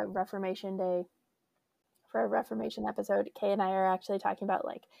Reformation Day, for a Reformation episode, Kay and I are actually talking about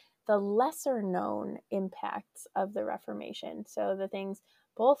like the lesser known impacts of the Reformation. So the things,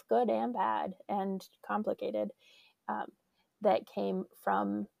 both good and bad and complicated, that came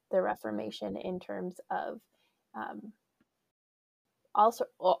from the Reformation in terms of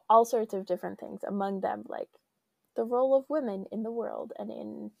all sorts of different things, among them like the role of women in the world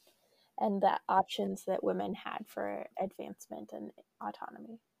and the options that women had for advancement and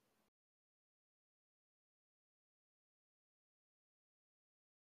autonomy.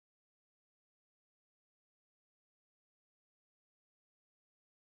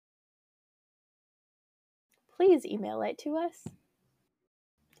 Please email it to us.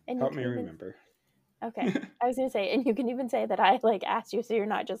 And help me remember. Okay. I was going to say, and you can even say that I like asked you, so you're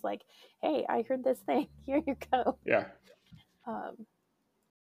not just like, hey, I heard this thing. Here you go. Yeah.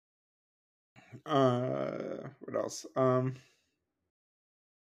 What else?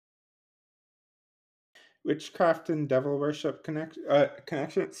 Witchcraft and devil worship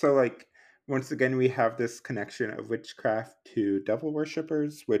connection. So like, once again, we have this connection of witchcraft to devil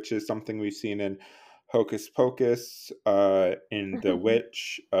worshippers, which is something we've seen in Hocus Pocus, in The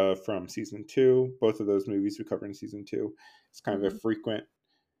Witch, from season 2. Both of those movies we covered in season 2. It's kind of a frequent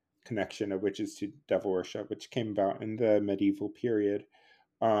connection of witches to devil worship, which came about in the medieval period,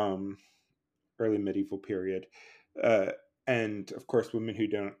 early medieval period. And of course, women who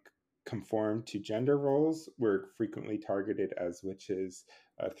don't conform to gender roles were frequently targeted as witches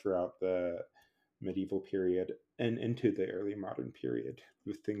throughout the medieval period and into the early modern period,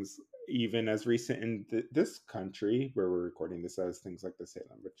 with things even as recent in this country where we're recording this as things like the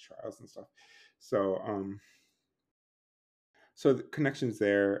Salem witch trials and stuff. So so the connections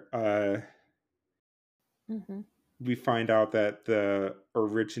there. We find out that the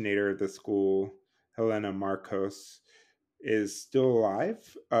originator of the school, Helena Marcos, is still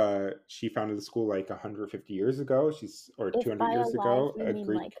alive. She founded the school like 150 years ago. 200 years ago. A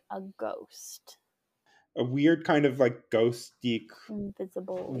Greek, like a ghost. A weird kind of like ghosty,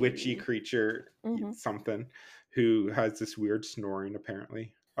 invisible, witchy creature, something, who has this weird snoring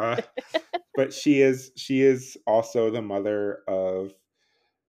apparently. But she is also the mother of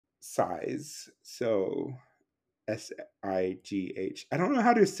Size. So, S-I-G-H. I don't know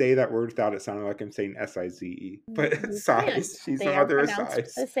how to say that word without it sounding like I'm saying S-I-Z-E. But You can't. size. She's the They are mother of pronounced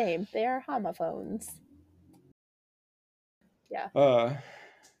size. the same. They are homophones. Yeah.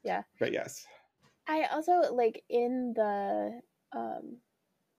 Yeah. But yes. I also like in the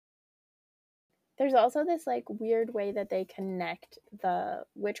there's also this like weird way that they connect the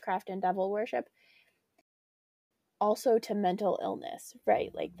witchcraft and devil worship also to mental illness,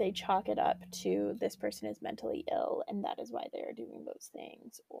 right? Like they chalk it up to this person is mentally ill and that is why they are doing those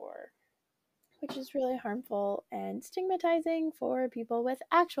things, or which is really harmful and stigmatizing for people with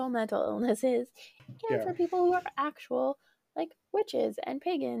actual mental illnesses and Yeah. for people who are actual like witches and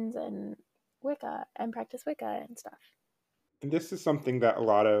pagans and Wicca and practice Wicca and stuff. And this is something that a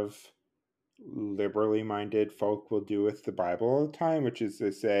lot of liberally minded folk will do with the Bible all the time, which is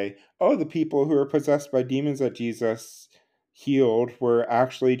to say, oh, the people who are possessed by demons that Jesus healed were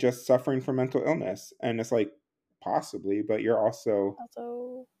actually just suffering from mental illness. And it's like, possibly, but you're also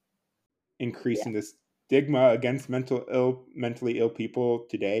increasing the stigma against mentally ill people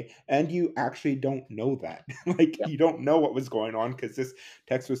today, and you actually don't know that. Like, you don't know what was going on because this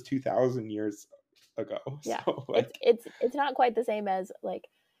text was 2,000 years ago. Yeah. So like it's not quite the same as like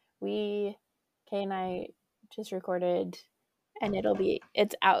Kay and I just recorded, and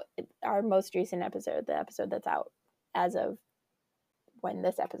it's out, our most recent episode, the episode that's out as of when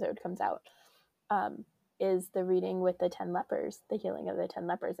this episode comes out, is the reading with the 10 lepers, the healing of the 10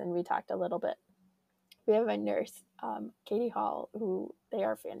 lepers. And we talked a little bit. We have a nurse, Katie Hall, who they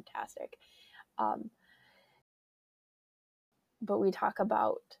are fantastic. But we talk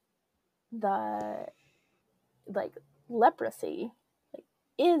about the like leprosy like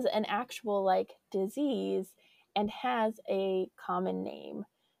is an actual like disease and has a common name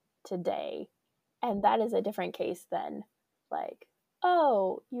today, and that is a different case than like,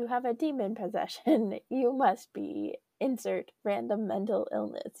 oh, you have a demon possession, you must be insert random mental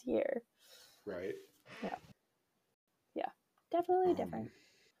illness here. Right. Yeah, definitely different.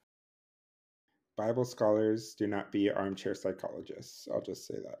 Bible scholars do not be armchair psychologists. I'll just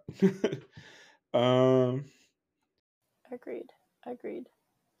say that. Agreed.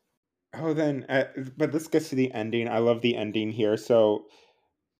 Oh, then, but this gets to the ending. I love the ending here. So,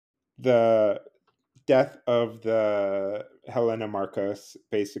 the death of the Helena Marcos,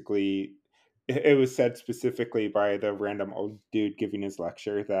 basically, it was said specifically by the random old dude giving his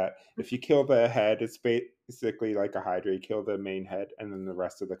lecture that if you kill the head, it's basically like a hydra. You kill the main head, and then the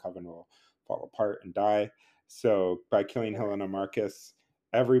rest of the coven will fall apart and die. So by killing Helena Marcos,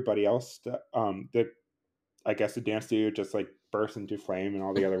 everybody else, I guess the dance studio just like bursts into flame, and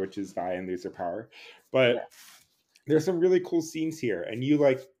all the other witches die and lose their power. But there's some really cool scenes here, and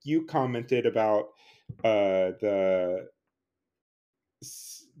you commented about the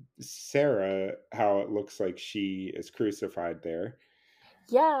Sarah, how it looks like she is crucified there.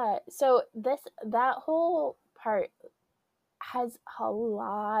 Yeah, so that whole part has a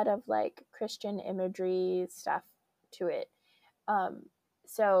lot of like Christian imagery stuff to it.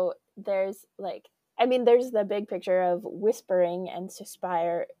 So there's like, I mean, there's the big picture of whispering and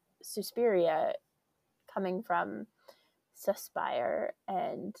Suspiria coming from Suspire,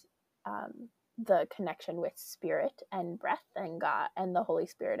 and the connection with spirit and breath and God and the Holy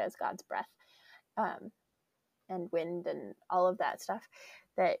Spirit as God's breath, and wind and all of that stuff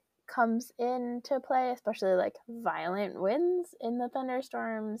that comes into play, especially like violent winds in the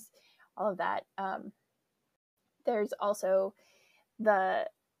thunderstorms, all of that. There's also the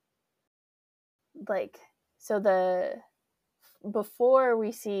like, so the before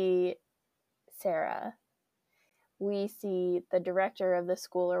we see Sarah, we see the director of the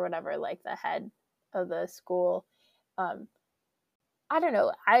school or whatever, like the head of the school. I don't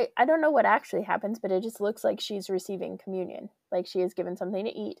know. I don't know what actually happens, but it just looks like she's receiving communion. Like she is given something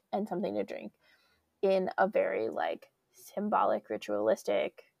to eat and something to drink in a very like symbolic,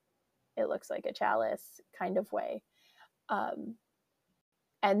 ritualistic, it looks like a chalice kind of way. And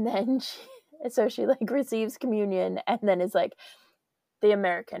then she like receives communion and then is like, the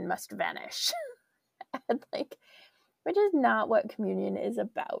American must vanish. And like, which is not what communion is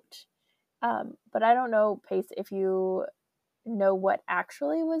about. But I don't know, Pace, if you know what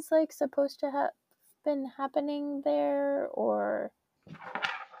actually was like supposed to have been happening there, or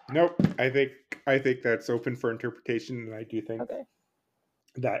Nope. I think that's open for interpretation, and I do think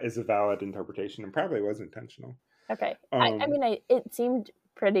that is a valid interpretation and probably was intentional. Okay. I mean, it seemed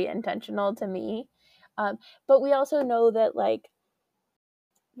pretty intentional to me. But we also know that like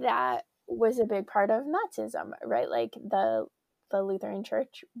that was a big part of Nazism, right? Like the Lutheran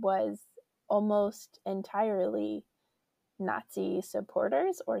Church was almost entirely Nazi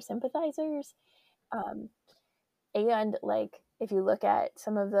supporters or sympathizers. And like, if you look at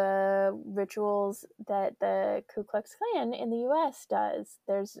some of the rituals that the Ku Klux Klan in the US does,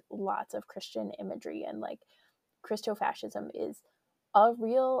 there's lots of Christian imagery, and like Christofascism is a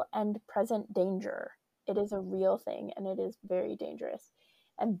real and present danger. It is a real thing, and it is very dangerous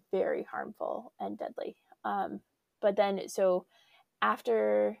and very harmful and deadly. But then, so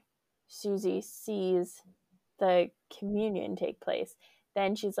after Susie sees the communion take place,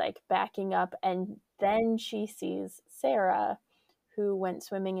 then she's like backing up, and then she sees Sarah, who went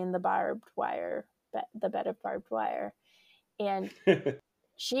swimming in the barbed wire, the bed of barbed wire, and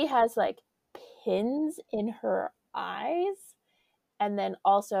she has like pins in her eyes, and then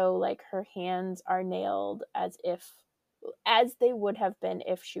also like her hands are nailed as they would have been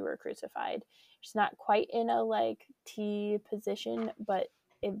if she were crucified. She's not quite in a like T position, but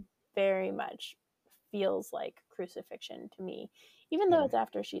it very much feels like crucifixion to me, even though it's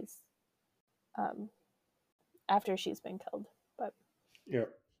after she's been killed. But Yep.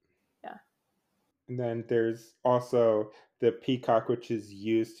 yeah. And then there's also the peacock, which is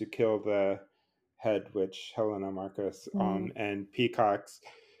used to kill the head witch Helena Marcos. And peacocks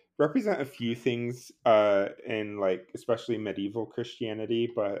represent a few things in like especially medieval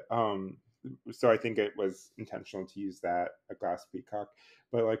Christianity, but so I think it was intentional to use a glass peacock.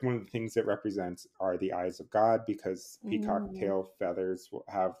 But like one of the things it represents are the eyes of God, because peacock tail feathers will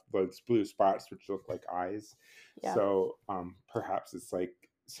have those blue spots which look like eyes. Yeah. So perhaps it's like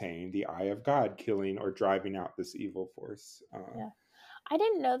saying the eye of God killing or driving out this evil force. Yeah. I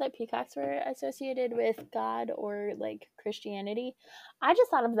didn't know that peacocks were associated with God or like Christianity. I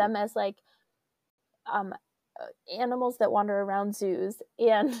just thought of them as like animals that wander around zoos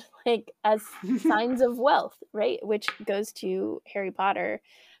and like as signs of wealth, right? Which goes to Harry Potter,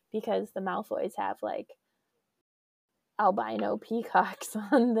 because the Malfoys have like albino peacocks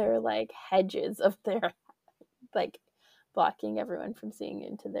on their like hedges of their like blocking everyone from seeing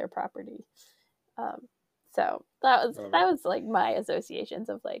into their property. So that was like my associations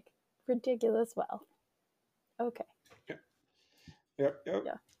of like ridiculous wealth. Okay. Yep.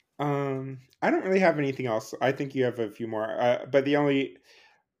 Yeah. I don't really have anything else. I think you have a few more, but the only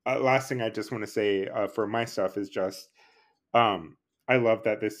last thing I just want to say for my stuff is just I love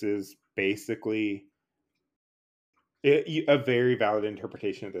that this is basically a very valid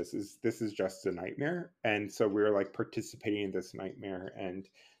interpretation of this is just a nightmare, and so we're like participating in this nightmare, and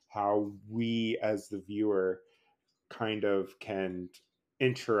how we as the viewer kind of can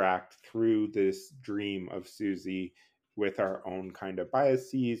interact through this dream of Susie with our own kind of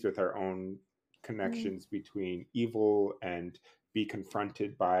biases, with our own connections between evil, and be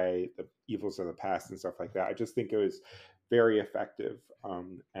confronted by the evils of the past and stuff like that. I just think it was very effective,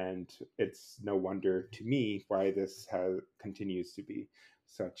 and it's no wonder to me why this continues to be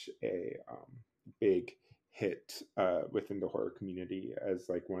such a big hit within the horror community as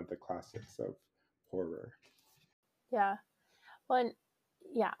like one of the classics of horror. Yeah. Well,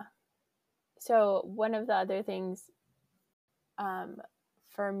 yeah. So one of the other things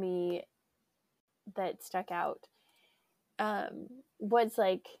for me that stuck out was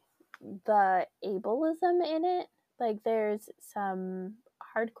like the ableism in it. Like there's some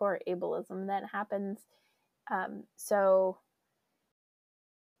hardcore ableism that happens. So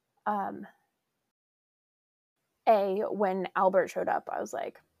when Albert showed up, I was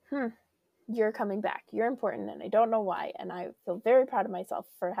like, you're coming back. You're important, and I don't know why. And I feel very proud of myself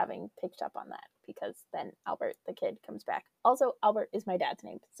for having picked up on that, because then Albert, the kid, comes back. Also, Albert is my dad's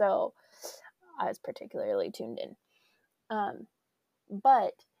name, so I was particularly tuned in.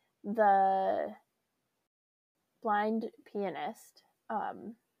 But the blind pianist,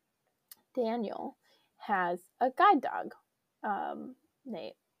 Daniel, has a guide dog.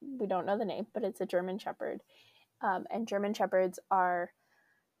 Name, we don't know the name, but it's a German Shepherd. And German Shepherds are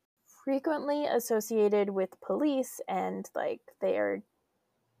frequently associated with police, and like they are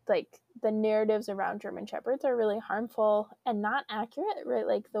like the narratives around German Shepherds are really harmful and not accurate, right?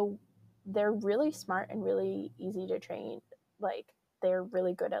 Like they're really smart and really easy to train. Like they're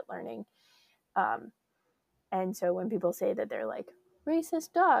really good at learning. And so when people say that they're like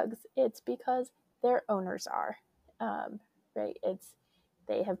racist dogs, it's because their owners are, right?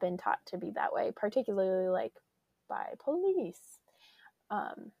 They have been taught to be that way, particularly like by police.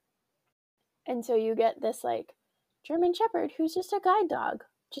 And so you get this like German Shepherd who's just a guide dog,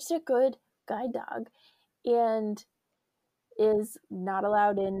 just a good guide dog, and is not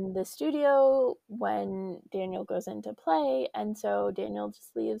allowed in the studio when Daniel goes into play. And so Daniel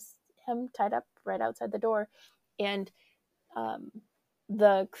just leaves him tied up right outside the door. And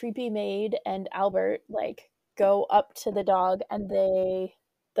the creepy maid and Albert like go up to the dog, and they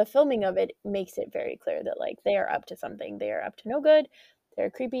the filming of it makes it very clear that like they are up to something. They are up to no good. They're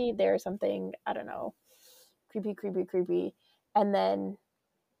creepy. They're something, I don't know, creepy. And then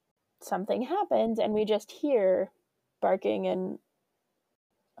something happens and we just hear barking and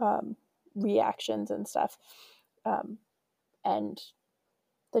reactions and stuff. And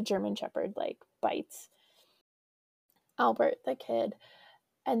the German Shepherd like bites Albert, the kid.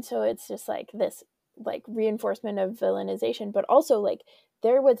 And so it's just like this like reinforcement of villainization, but also like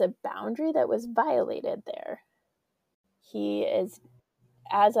there was a boundary that was violated there. He is,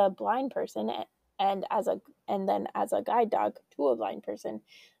 as a blind person and then as a guide dog to a blind person,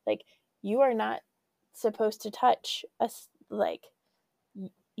 like you are not supposed to touch us. Like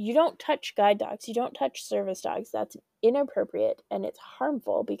you don't touch guide dogs, you don't touch service dogs. That's inappropriate and it's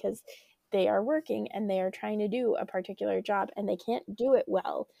harmful because they are working and they are trying to do a particular job and they can't do it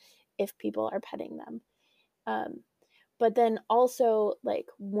well if people are petting them. But then also like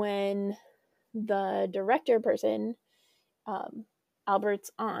when the director person,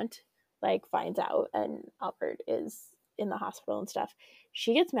 Albert's aunt, like finds out and Albert is in the hospital and stuff,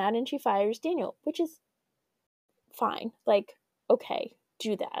 she gets mad and she fires Daniel, which is fine. Like, okay,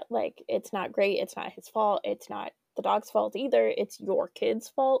 do that. Like, it's not great. It's not his fault. It's not the dog's fault either. It's your kid's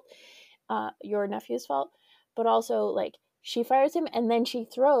fault, your nephew's fault. But also, like, she fires him and then she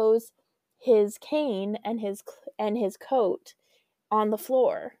throws his cane and his coat on the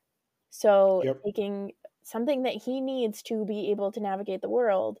floor. So Yep. taking something that he needs to be able to navigate the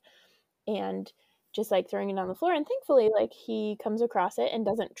world and just like throwing it on the floor. And thankfully, like he comes across it and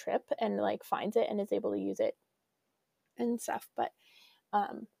doesn't trip and like finds it and is able to use it and stuff. But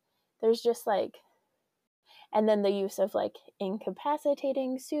there's just like, and then the use of like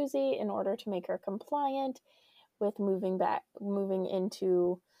incapacitating Susie in order to make her compliant with moving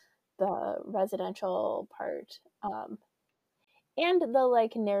into the residential part. And the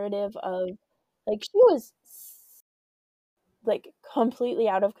like narrative of like she was like completely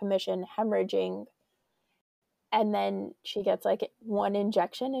out of commission, hemorrhaging, and then she gets like one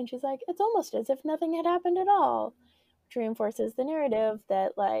injection and she's like, it's almost as if nothing had happened at all, which reinforces the narrative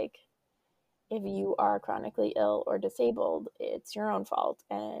that like if you are chronically ill or disabled, it's your own fault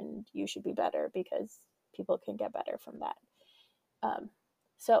and you should be better because people can get better from that.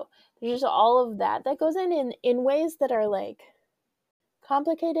 So there's just all of that goes in ways that are like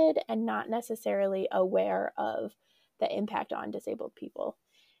complicated and not necessarily aware of the impact on disabled people,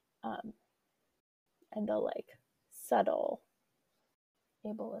 and the like subtle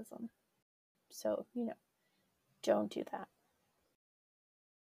ableism. So, don't do that.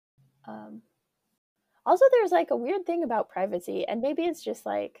 Also, there's like a weird thing about privacy, and maybe it's just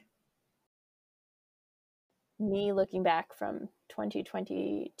like me looking back from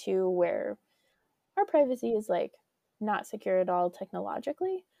 2022 where our privacy is like not secure at all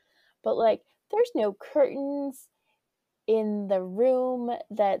technologically, but like there's no curtains in the room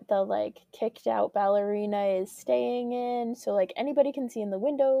that the like kicked out ballerina is staying in, so like anybody can see in the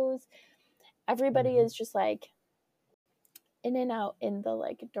windows. Everybody is just like in and out in the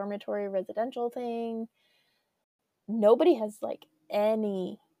like dormitory residential thing. Nobody has like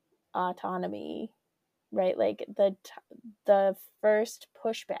any autonomy, right? Like the first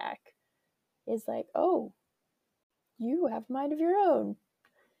pushback is like, oh, you have a mind of your own,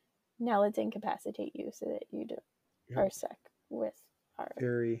 now let's incapacitate you so that you are sick with our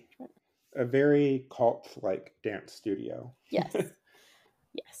a very cult like dance studio. Yes.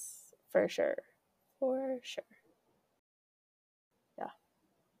 Yes, for sure. Yeah.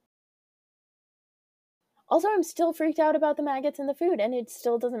 Also, I'm still freaked out about the maggots in the food, and it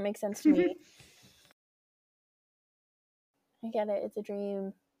still doesn't make sense to me. I get it. It's a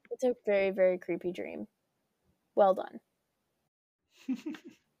dream. It's a very, very creepy dream. Well done.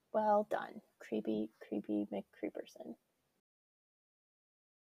 Well done. Creepy McCreeperson.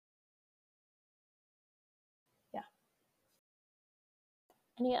 Yeah.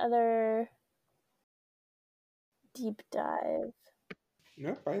 Any other deep dive?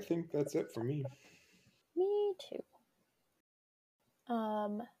 Nope, I think that's it for me. Me too.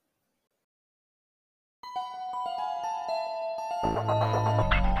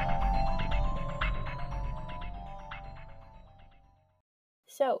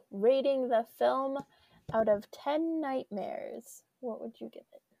 So, rating the film out of 10 nightmares, what would you give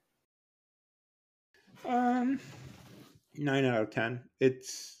it? 9 out of 10.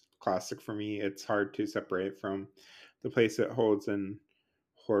 It's classic for me. It's hard to separate from the place it holds in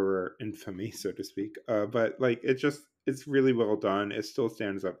horror infamy, so to speak. But like it's really well done. It still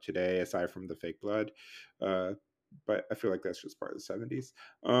stands up today, aside from the fake blood. But I feel like that's just part of the 70s.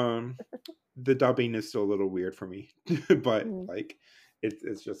 The dubbing is still a little weird for me, but like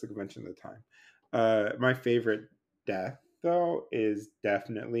it's just a convention of the time. My favorite death though is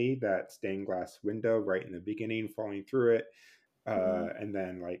definitely that stained glass window right in the beginning, falling through it, and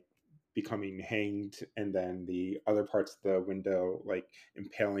then like becoming hanged, and then the other parts of the window like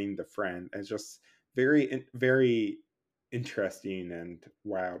impaling the friend. And it's just very interesting and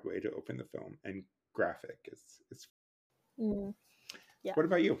wild way to open the film, and graphic is Yeah. What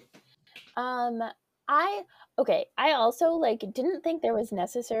about you? I also like didn't think there was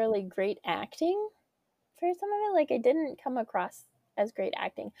necessarily great acting for some of it. Like, it didn't come across as great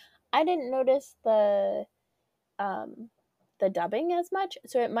acting. I didn't notice the dubbing as much,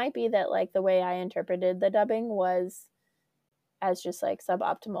 so it might be that like the way I interpreted the dubbing was as just like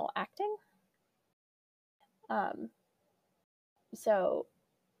suboptimal acting. So,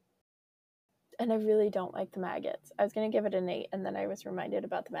 and I really don't like the maggots. I was gonna give it an 8, and then I was reminded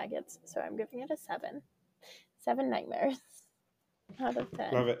about the maggots, so I'm giving it a 7. 7 nightmares out of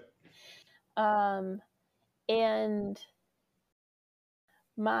 10. Love it. And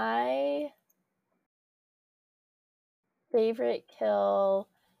my favorite kill,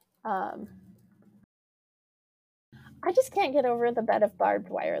 I just can't get over the bed of barbed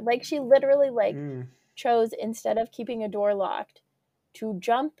wire. Like, she literally like chose, instead of keeping a door locked, to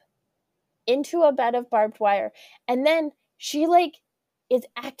jump into a bed of barbed wire, and then she like is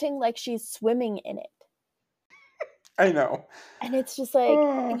acting like she's swimming in it. I know. And it's just like,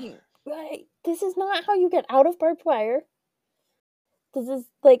 this is not how you get out of barbed wire. This is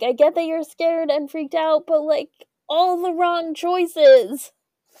like, I get that you're scared and freaked out, but like, all the wrong choices.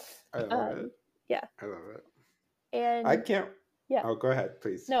 I love it. Yeah. I love it. And I can't. Yeah. Oh, go ahead,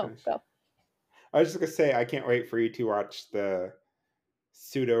 please. No, finish. go. I was just gonna say I can't wait for you to watch the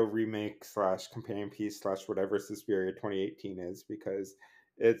pseudo remake / companion piece / whatever Suspiria 2018 is, because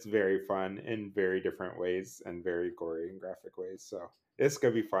it's very fun in very different ways and very gory and graphic ways. So it's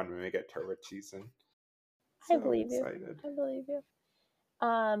gonna be fun when we get to witch season. So I believe excited. You. I believe you.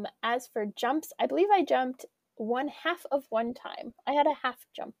 As for jumps, I believe I jumped 1/2 of one time. I had a half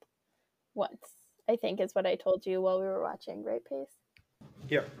jump once, I think is what I told you while we were watching, right, Pace?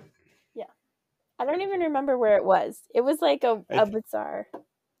 Yep. Yeah. I don't even remember where it was. It was like a bizarre.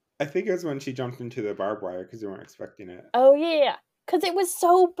 I think it was when she jumped into the barbed wire because you weren't expecting it. Oh, yeah. Because it was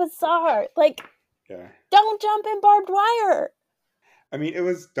so bizarre. Like, yeah. Don't jump in barbed wire. I mean, it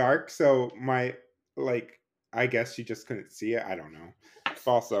was dark, so I guess she just couldn't see it. I don't know.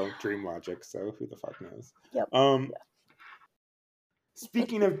 Also, dream logic, so who the fuck knows? Yep.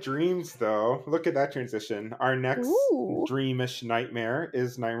 Speaking of dreams, though, look at that transition. Our next dreamish nightmare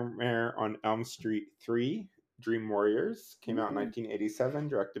is Nightmare on Elm Street 3, Dream Warriors. Came out in 1987,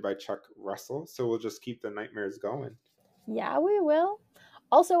 directed by Chuck Russell. So we'll just keep the nightmares going. Yeah, we will.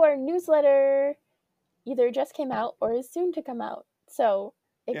 Also, our newsletter either just came out or is soon to come out. So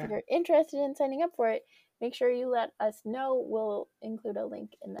if you're interested in signing up for it, make sure you let us know. We'll include a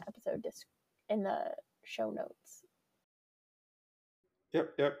link in the episode in the show notes.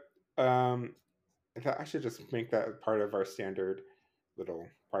 Yep. I should just make that part of our standard little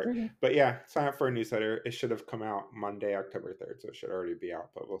part. Mm-hmm. But yeah, sign up for a newsletter. It should have come out Monday, October 3rd, so it should already be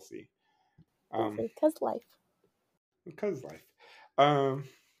out, but we'll see. Because life. You can...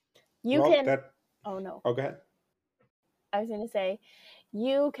 Oh, no. Oh, go ahead. I was going to say,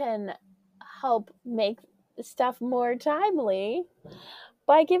 you can help make stuff more timely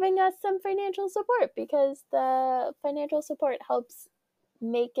by giving us some financial support, because the financial support helps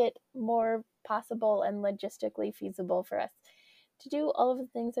make it more possible and logistically feasible for us to do all of the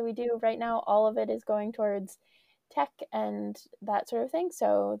things that we do. Right now, all of it is going towards tech and that sort of thing.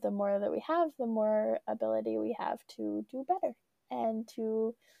 So the more that we have, the more ability we have to do better and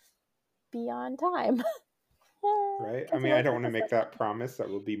to be on time. Right? I mean, I don't want to make that promise that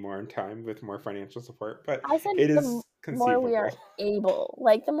we'll be more on time with more financial support, but I said it is conceivable. More we are able,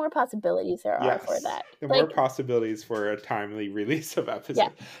 like the more possibilities there are for that. The more possibilities for a timely release of episodes. Yeah.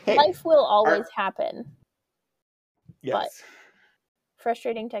 Hey, life will always happen. Yes. But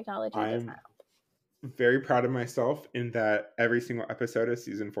frustrating technology does not help. Very proud of myself in that every single episode of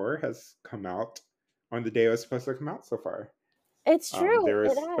season 4 has come out on the day it was supposed to come out so far. It's true. There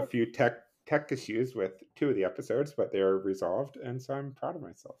was a few tech issues with 2 of the episodes, but they are resolved, and so I'm proud of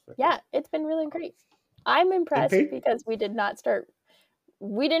myself. It's been really great. I'm impressed because we didn't start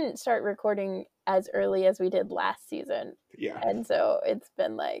recording as early as we did last season. Yeah. And so it's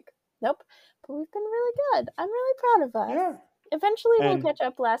been like, nope, but we've been really good. I'm really proud of us. Yeah. Eventually we'll catch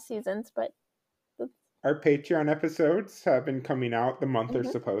up last season's, but our Patreon episodes have been coming out the month they're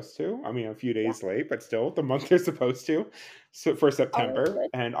supposed to. I mean, a few days late, but still the month they're supposed to. So for September,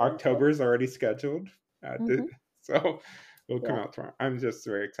 and October is already scheduled. So It'll come out tomorrow. I'm just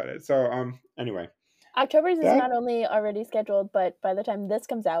very excited. So anyway, October's is not only already scheduled, but by the time this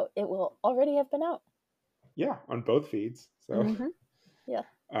comes out, it will already have been out. Yeah, on both feeds. So yeah.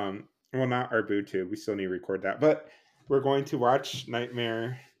 Well, not our BooTube. We still need to record that, but we're going to watch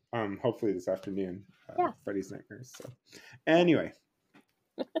Nightmare. Hopefully this afternoon. Freddy's Nightmares. So anyway,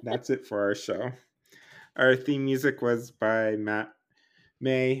 that's it for our show. Our theme music was by Matt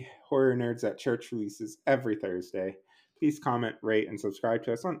May. Horror Nerds at Church releases every Thursday. Please comment, rate, and subscribe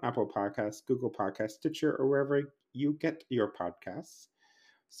to us on Apple Podcasts, Google Podcasts, Stitcher, or wherever you get your podcasts.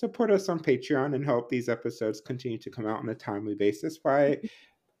 Support us on Patreon and help these episodes continue to come out on a timely basis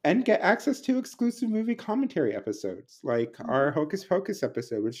and get access to exclusive movie commentary episodes, like our Hocus Pocus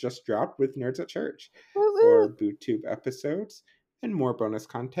episode, which just dropped with Nerds at Church, or BooTube episodes, and more bonus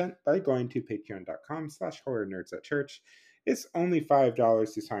content by going to patreon.com/horrornerdsatchurch. It's only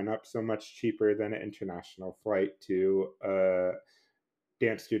 $5 to sign up, so much cheaper than an international flight to a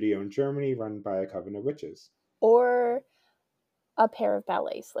dance studio in Germany run by a coven of witches. Or a pair of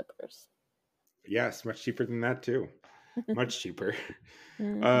ballet slippers. Yes, much cheaper than that too. Much cheaper.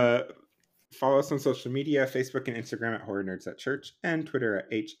 Follow us on social media, Facebook and Instagram at Horror Nerds at Church, and Twitter at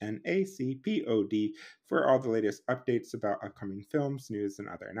HNACPOD for all the latest updates about upcoming films, news, and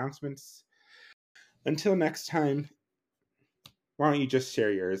other announcements. Until next time, why don't you just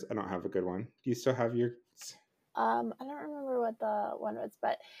share yours? I don't have a good one. Do you still have yours? I don't remember what the one was,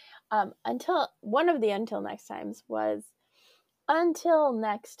 but until next times was, until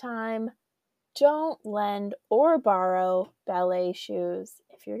next time, don't lend or borrow ballet shoes.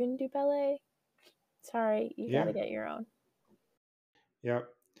 If you're going to do ballet, sorry, you got to get your own. Yep.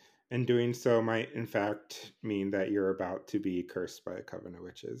 And doing so might, in fact, mean that you're about to be cursed by a coven of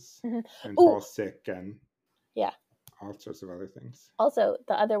witches and fall sick and all sorts of other things. Also,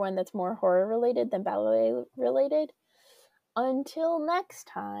 the other one that's more horror related than ballet related. Until next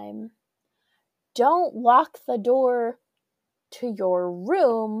time, don't lock the door to your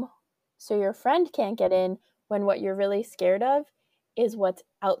room so your friend can't get in when what you're really scared of is what's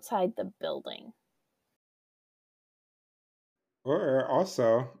outside the building. Or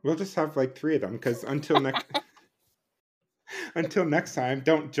also, we'll just have like 3 of them, because until next time,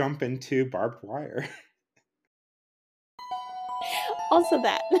 don't jump into barbed wire. Also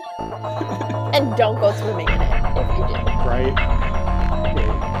that. And don't go swimming in it if you do. Right? Okay.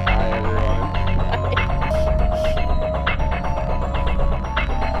 Bye, everyone.